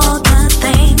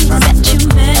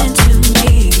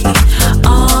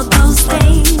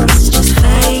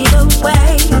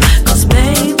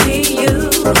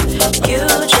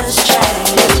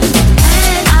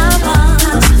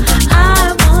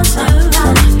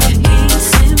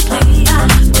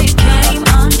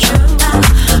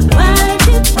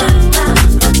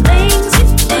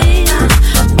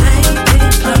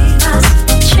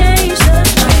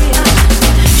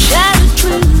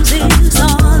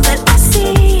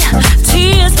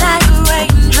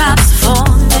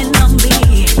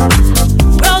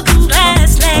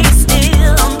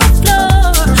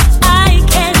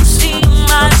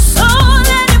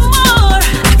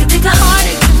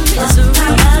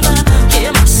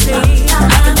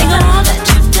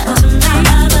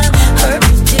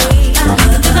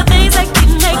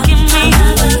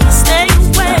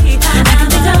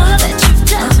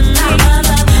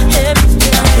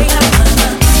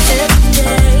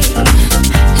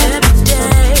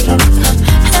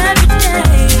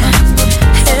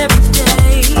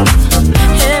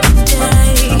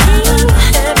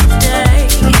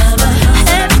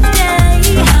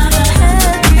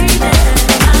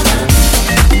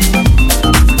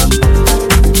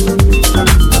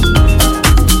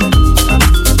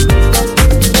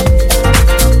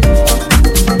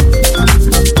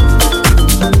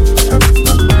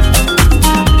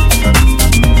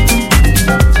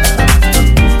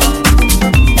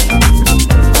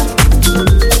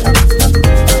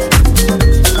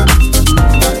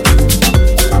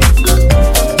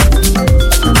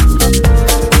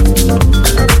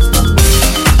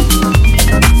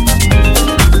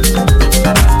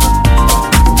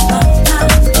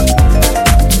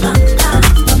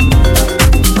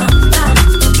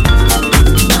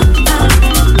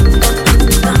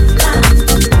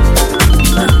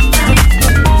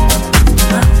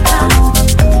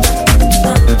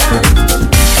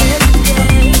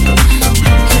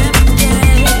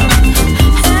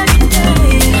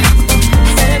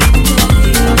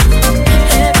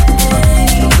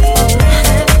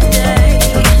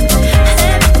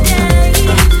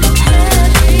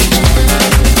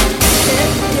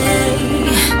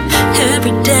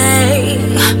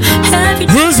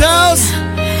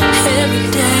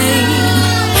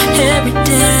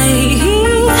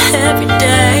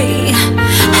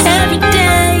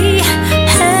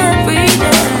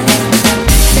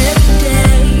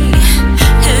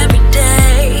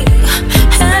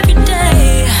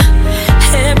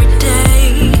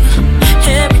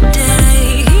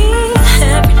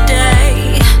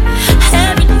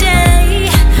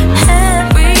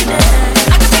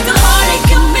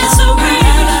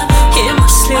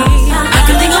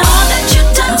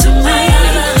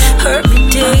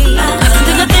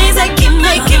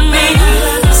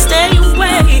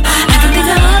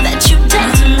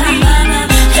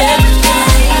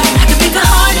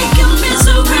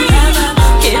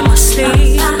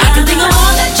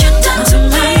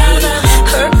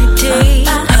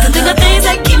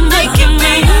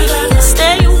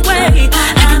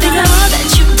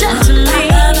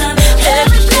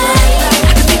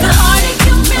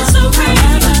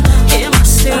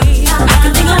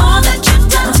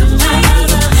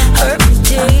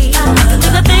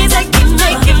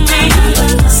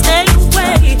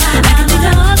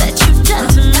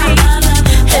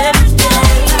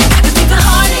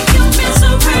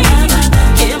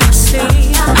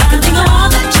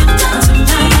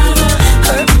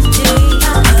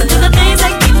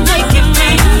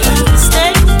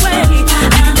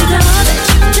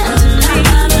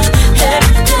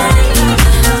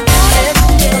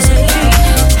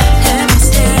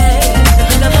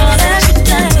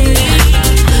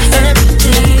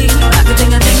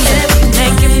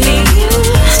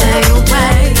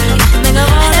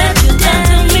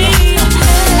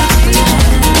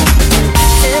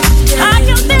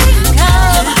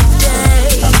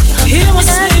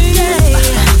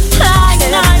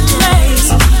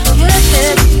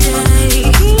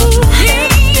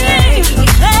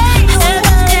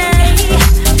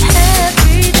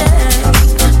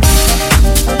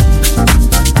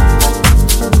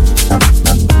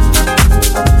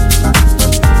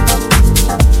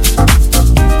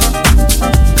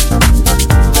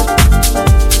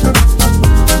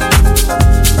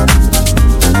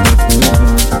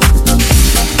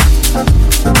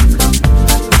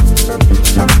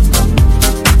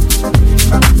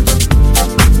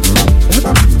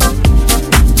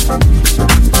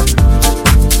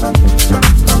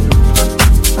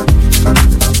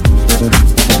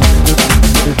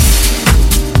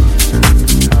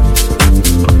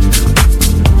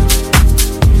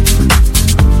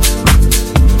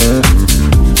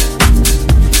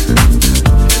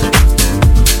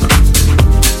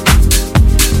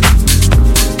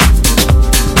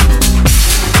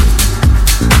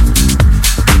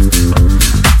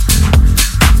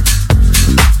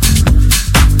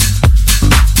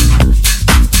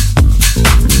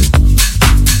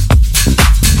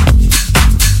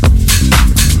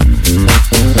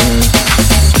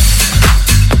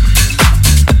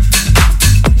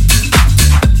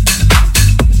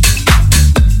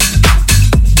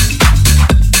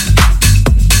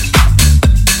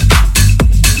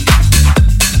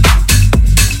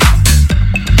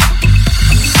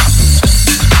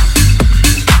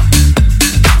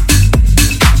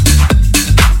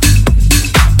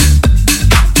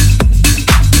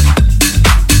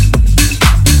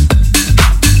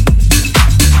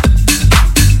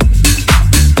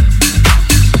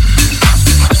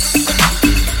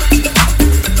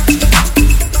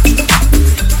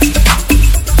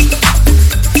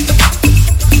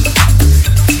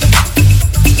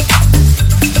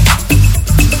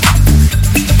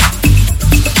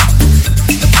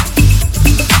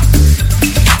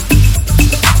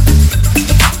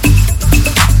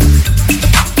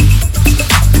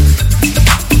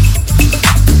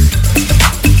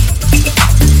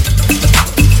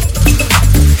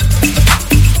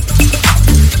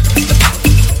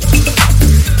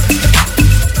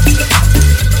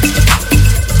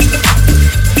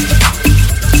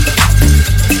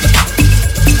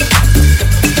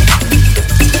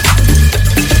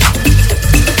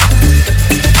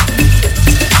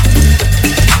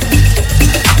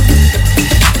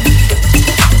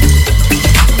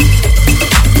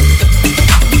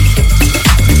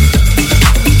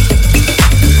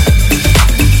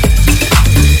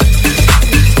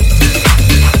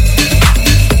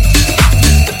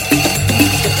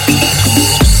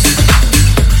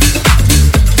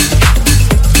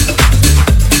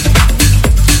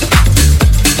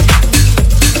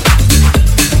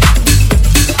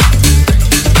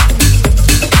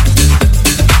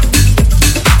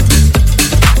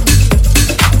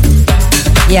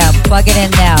 Yeah, plug it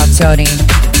in now, Tony.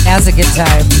 Now's a good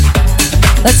time.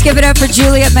 Let's give it up for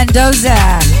Juliet Mendoza.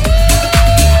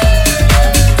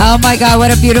 Oh my God,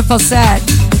 what a beautiful set.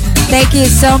 Thank you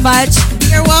so much.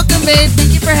 You're welcome, babe.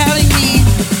 Thank you for having me.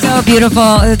 So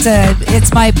beautiful.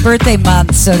 It's my birthday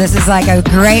month, so this is like a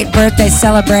great birthday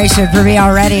celebration for me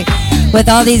already with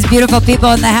all these beautiful people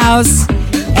in the house.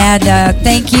 And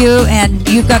thank you. And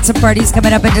you've got some parties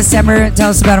coming up in December. Tell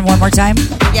us about them one more time.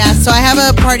 Yeah, so I have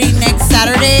a party next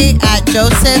Saturday at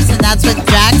Joseph's, and that's with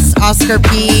Jax, Oscar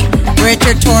P,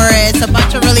 Richard Torres, a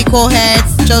bunch of really cool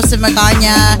heads, Joseph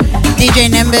Magana, DJ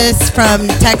Nimbus from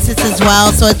Texas as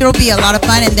well. So it'll be a lot of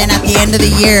fun. And then at the end of the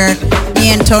year,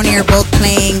 me and Tony are both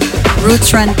playing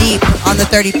Roots Run Deep on the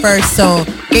 31st. So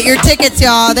get your tickets,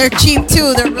 y'all. They're cheap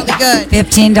too. They're really good.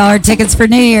 $15 tickets for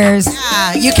New Year's.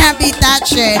 Yeah, you can't beat that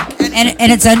shit. And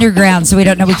it's underground, so we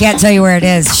don't know. We can't tell you where it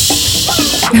is.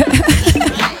 Shh.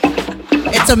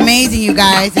 It's amazing, you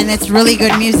guys, and it's really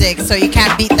good music, so you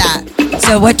can't beat that.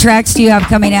 So what tracks do you have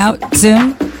coming out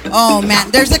soon? Oh man,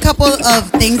 there's a couple of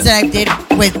things that I did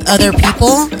with other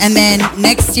people, and then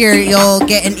next year you'll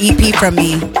get an EP from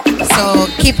me. So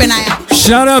keep an eye out.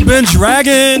 Shout out Ben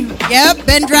Dragon. Yep,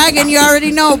 Ben Dragon, you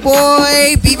already know,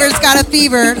 boy. Beaver's got a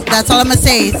fever. That's all I'm gonna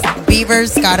say is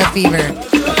Beaver's got a fever.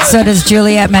 So does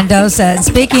Juliet Mendoza. And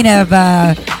speaking of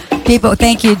people,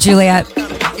 thank you, Juliet.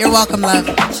 You're welcome, love.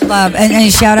 Love. And any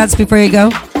shout outs before you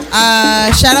go?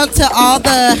 Shout out to all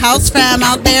the house fam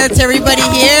out there, to everybody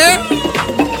here,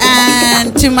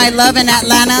 and to my love in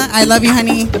Atlanta. I love you,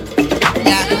 honey.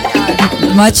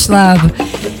 Yeah. Much love.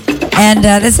 And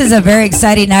this is a very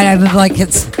exciting night. I'm like,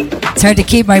 it's hard to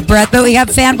keep my breath, but we have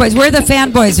fanboys. Where are the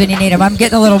fanboys when you need them? I'm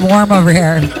getting a little warm over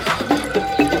here.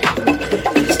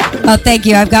 Oh, thank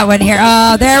you. I've got one here.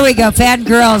 Oh, there we go.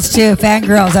 Fangirls, too.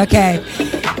 Fangirls. Okay.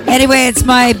 Anyway, it's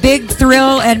my big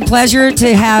thrill and pleasure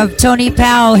to have Tony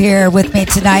Powell here with me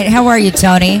tonight. How are you,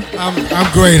 Tony?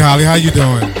 I'm great, Holly. How you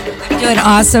doing? I'm doing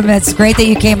awesome. It's great that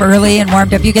you came early and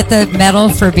warmed up. You get the medal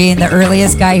for being the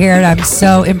earliest guy here, and I'm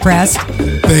so impressed.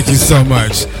 Thank you so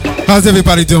much. How's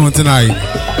everybody doing tonight?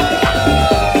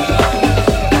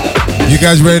 You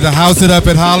guys ready to house it up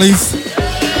at Holly's?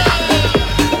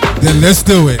 Then let's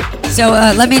do it. So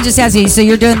let me just ask you, so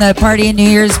you're doing the party in New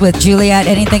Year's with Juliet.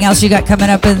 Anything else you got coming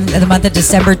up in the month of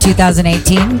December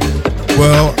 2018?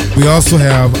 Well, we also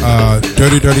have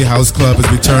Dirty Dirty House Club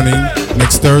is returning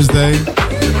next Thursday.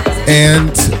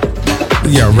 And,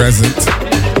 Resident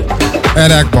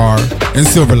at Akbar in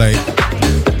Silver Lake.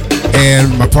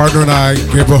 And my partner and I,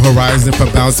 Gabriel Horizon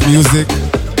from Bounce Music,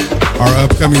 our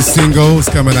upcoming single is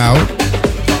coming out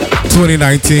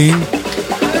 2019.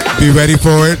 Be ready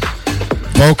for it.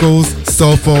 Vocals,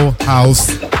 soulful,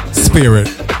 house, spirit.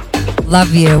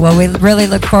 Love you. Well, we really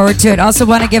look forward to it. Also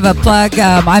want to give a plug.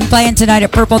 I'm playing tonight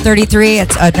at Purple 33.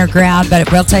 It's underground,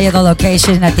 but we'll tell you the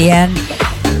location at the end.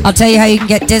 I'll tell you how you can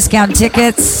get discount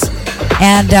tickets.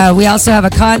 And we also have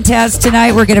a contest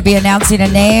tonight. We're going to be announcing a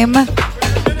name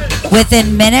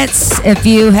within minutes. If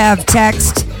you have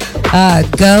text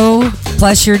GO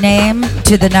plus your name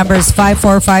to the numbers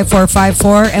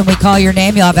 545454 and we call your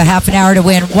name, you'll have a half an hour to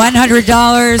win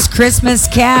 $100 Christmas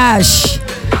cash.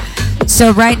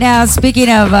 So right now, speaking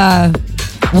of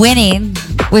winning,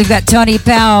 we've got Tony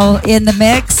Powell in the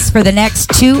mix for the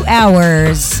next 2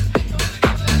 hours.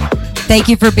 Thank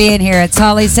you for being here. It's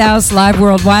Holly's House, live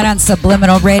worldwide on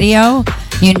Subliminal Radio.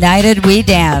 United we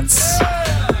dance.